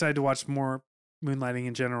 I'm excited to watch more Moonlighting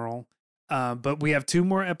in general. But we have 2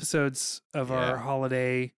 more episodes of our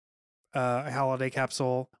holiday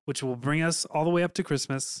capsule, which will bring us all the way up to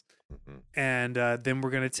Christmas. Mm-hmm. And then we're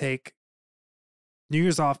going to take New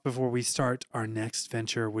Year's off before we start our next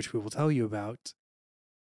venture, which we will tell you about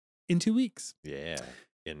in 2 weeks. Yeah.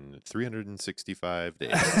 In 365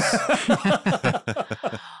 days.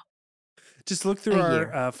 Just look through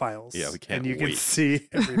our files. Yeah, we can't and you wait. can see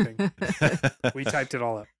everything. We typed it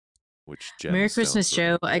all up. Which Merry gemstones Christmas, would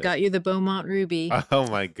Joe. we I pick? got you the Beaumont Ruby. Oh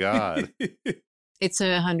my God. It's a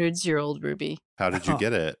 100-year-old ruby. How did you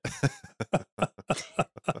get it?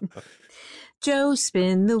 Joe,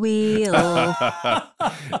 spin the wheel.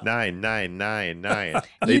 9. They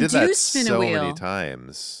You did do that spin a so wheel. many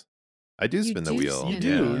times. I do spin the do wheel. spin You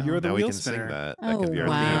do. Yeah. You're the now wheel we can spinner. sing that. Oh, That could be our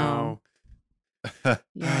wow.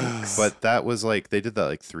 Yikes. But that was like, they did that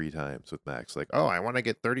like 3 times with Max. Like, oh, I want to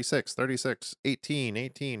get 36,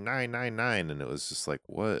 18, 9. And it was just like,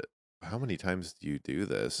 what? How many times do you do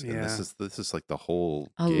this? And Yeah. this is like the whole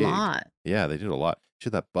A gig. lot. Yeah, they did a lot. She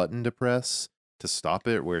had that button to press to stop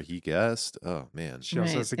it where he guessed. Oh man. She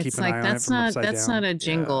also has to keep It's an like eye on it that's from not upside that's down. not a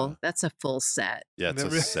jingle. Yeah. That's a full set. Yeah, it's a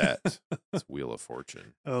Never- set. It's Wheel of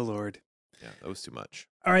Fortune. Oh, Lord. Yeah, that was too much.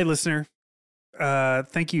 All right, listener.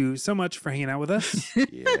 Thank you so much for hanging out with us.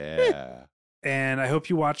 Yeah. And I hope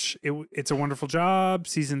you watch It's a Wonderful Job,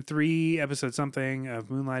 season 3, episode something of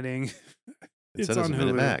Moonlighting. It's Send us on a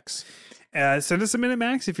minute, Hulu. Max. Send us a minute,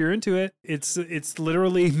 Max, if you're into it. It's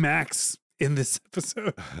literally Max in this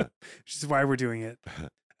episode, which is why we're doing it.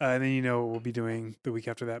 And then what we'll be doing the week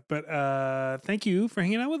after that. But thank you for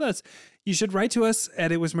hanging out with us. You should write to us at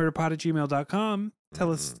itwasmurderpod@gmail.com.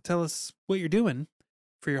 Tell us what you're doing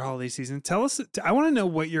for your holiday season. Tell us. I want to know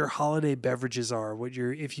what your holiday beverages are.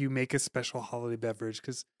 If you make a special holiday beverage,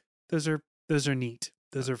 because those are neat.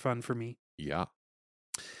 Those are fun for me. Yeah.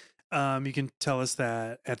 You can tell us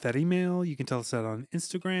that at that email. You can tell us that on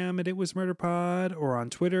Instagram at itwasmurderpod or on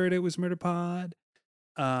Twitter at itwasmurderpod.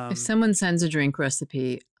 If someone sends a drink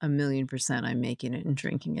recipe, 1,000,000% I'm making it and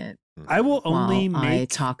drinking it. I will only while I make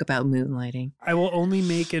talk about moonlighting. I will only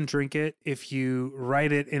make and drink it if you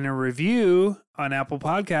write it in a review on Apple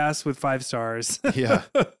Podcasts with 5 stars. Yeah.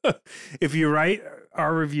 If you write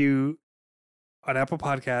our review on Apple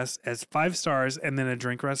Podcasts as 5 stars and then a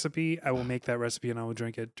drink recipe, I will make that recipe and I will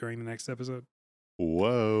drink it during the next episode.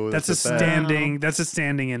 Whoa. That's a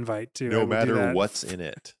standing invite too. I No will do matter that. what's in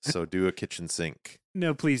it. So do a kitchen sink.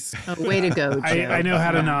 No, please. Oh, way to go, Joe. I know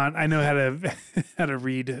how to not. I know how to how to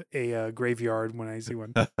read a graveyard when I see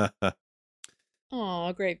one.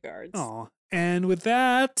 Aw, graveyards. Oh, and with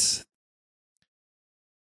that,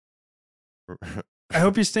 I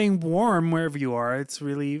hope you're staying warm wherever you are. It's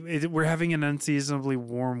really we're having an unseasonably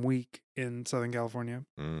warm week in Southern California.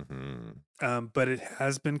 But it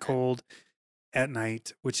has been cold at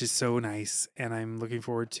night, which is so nice, and I'm looking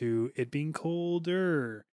forward to it being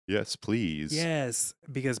colder. Yes, please. Yes,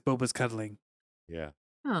 because Boba's cuddling. Yeah.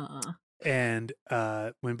 Aw. And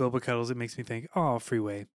when Boba cuddles, it makes me think, oh,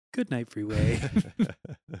 Freeway. Good night, Freeway.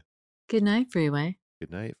 Good night, Freeway.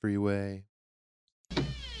 Good night, Freeway.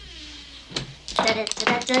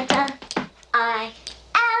 Da-da-da-da-da-da. I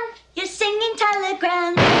am your singing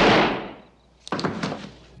telegram.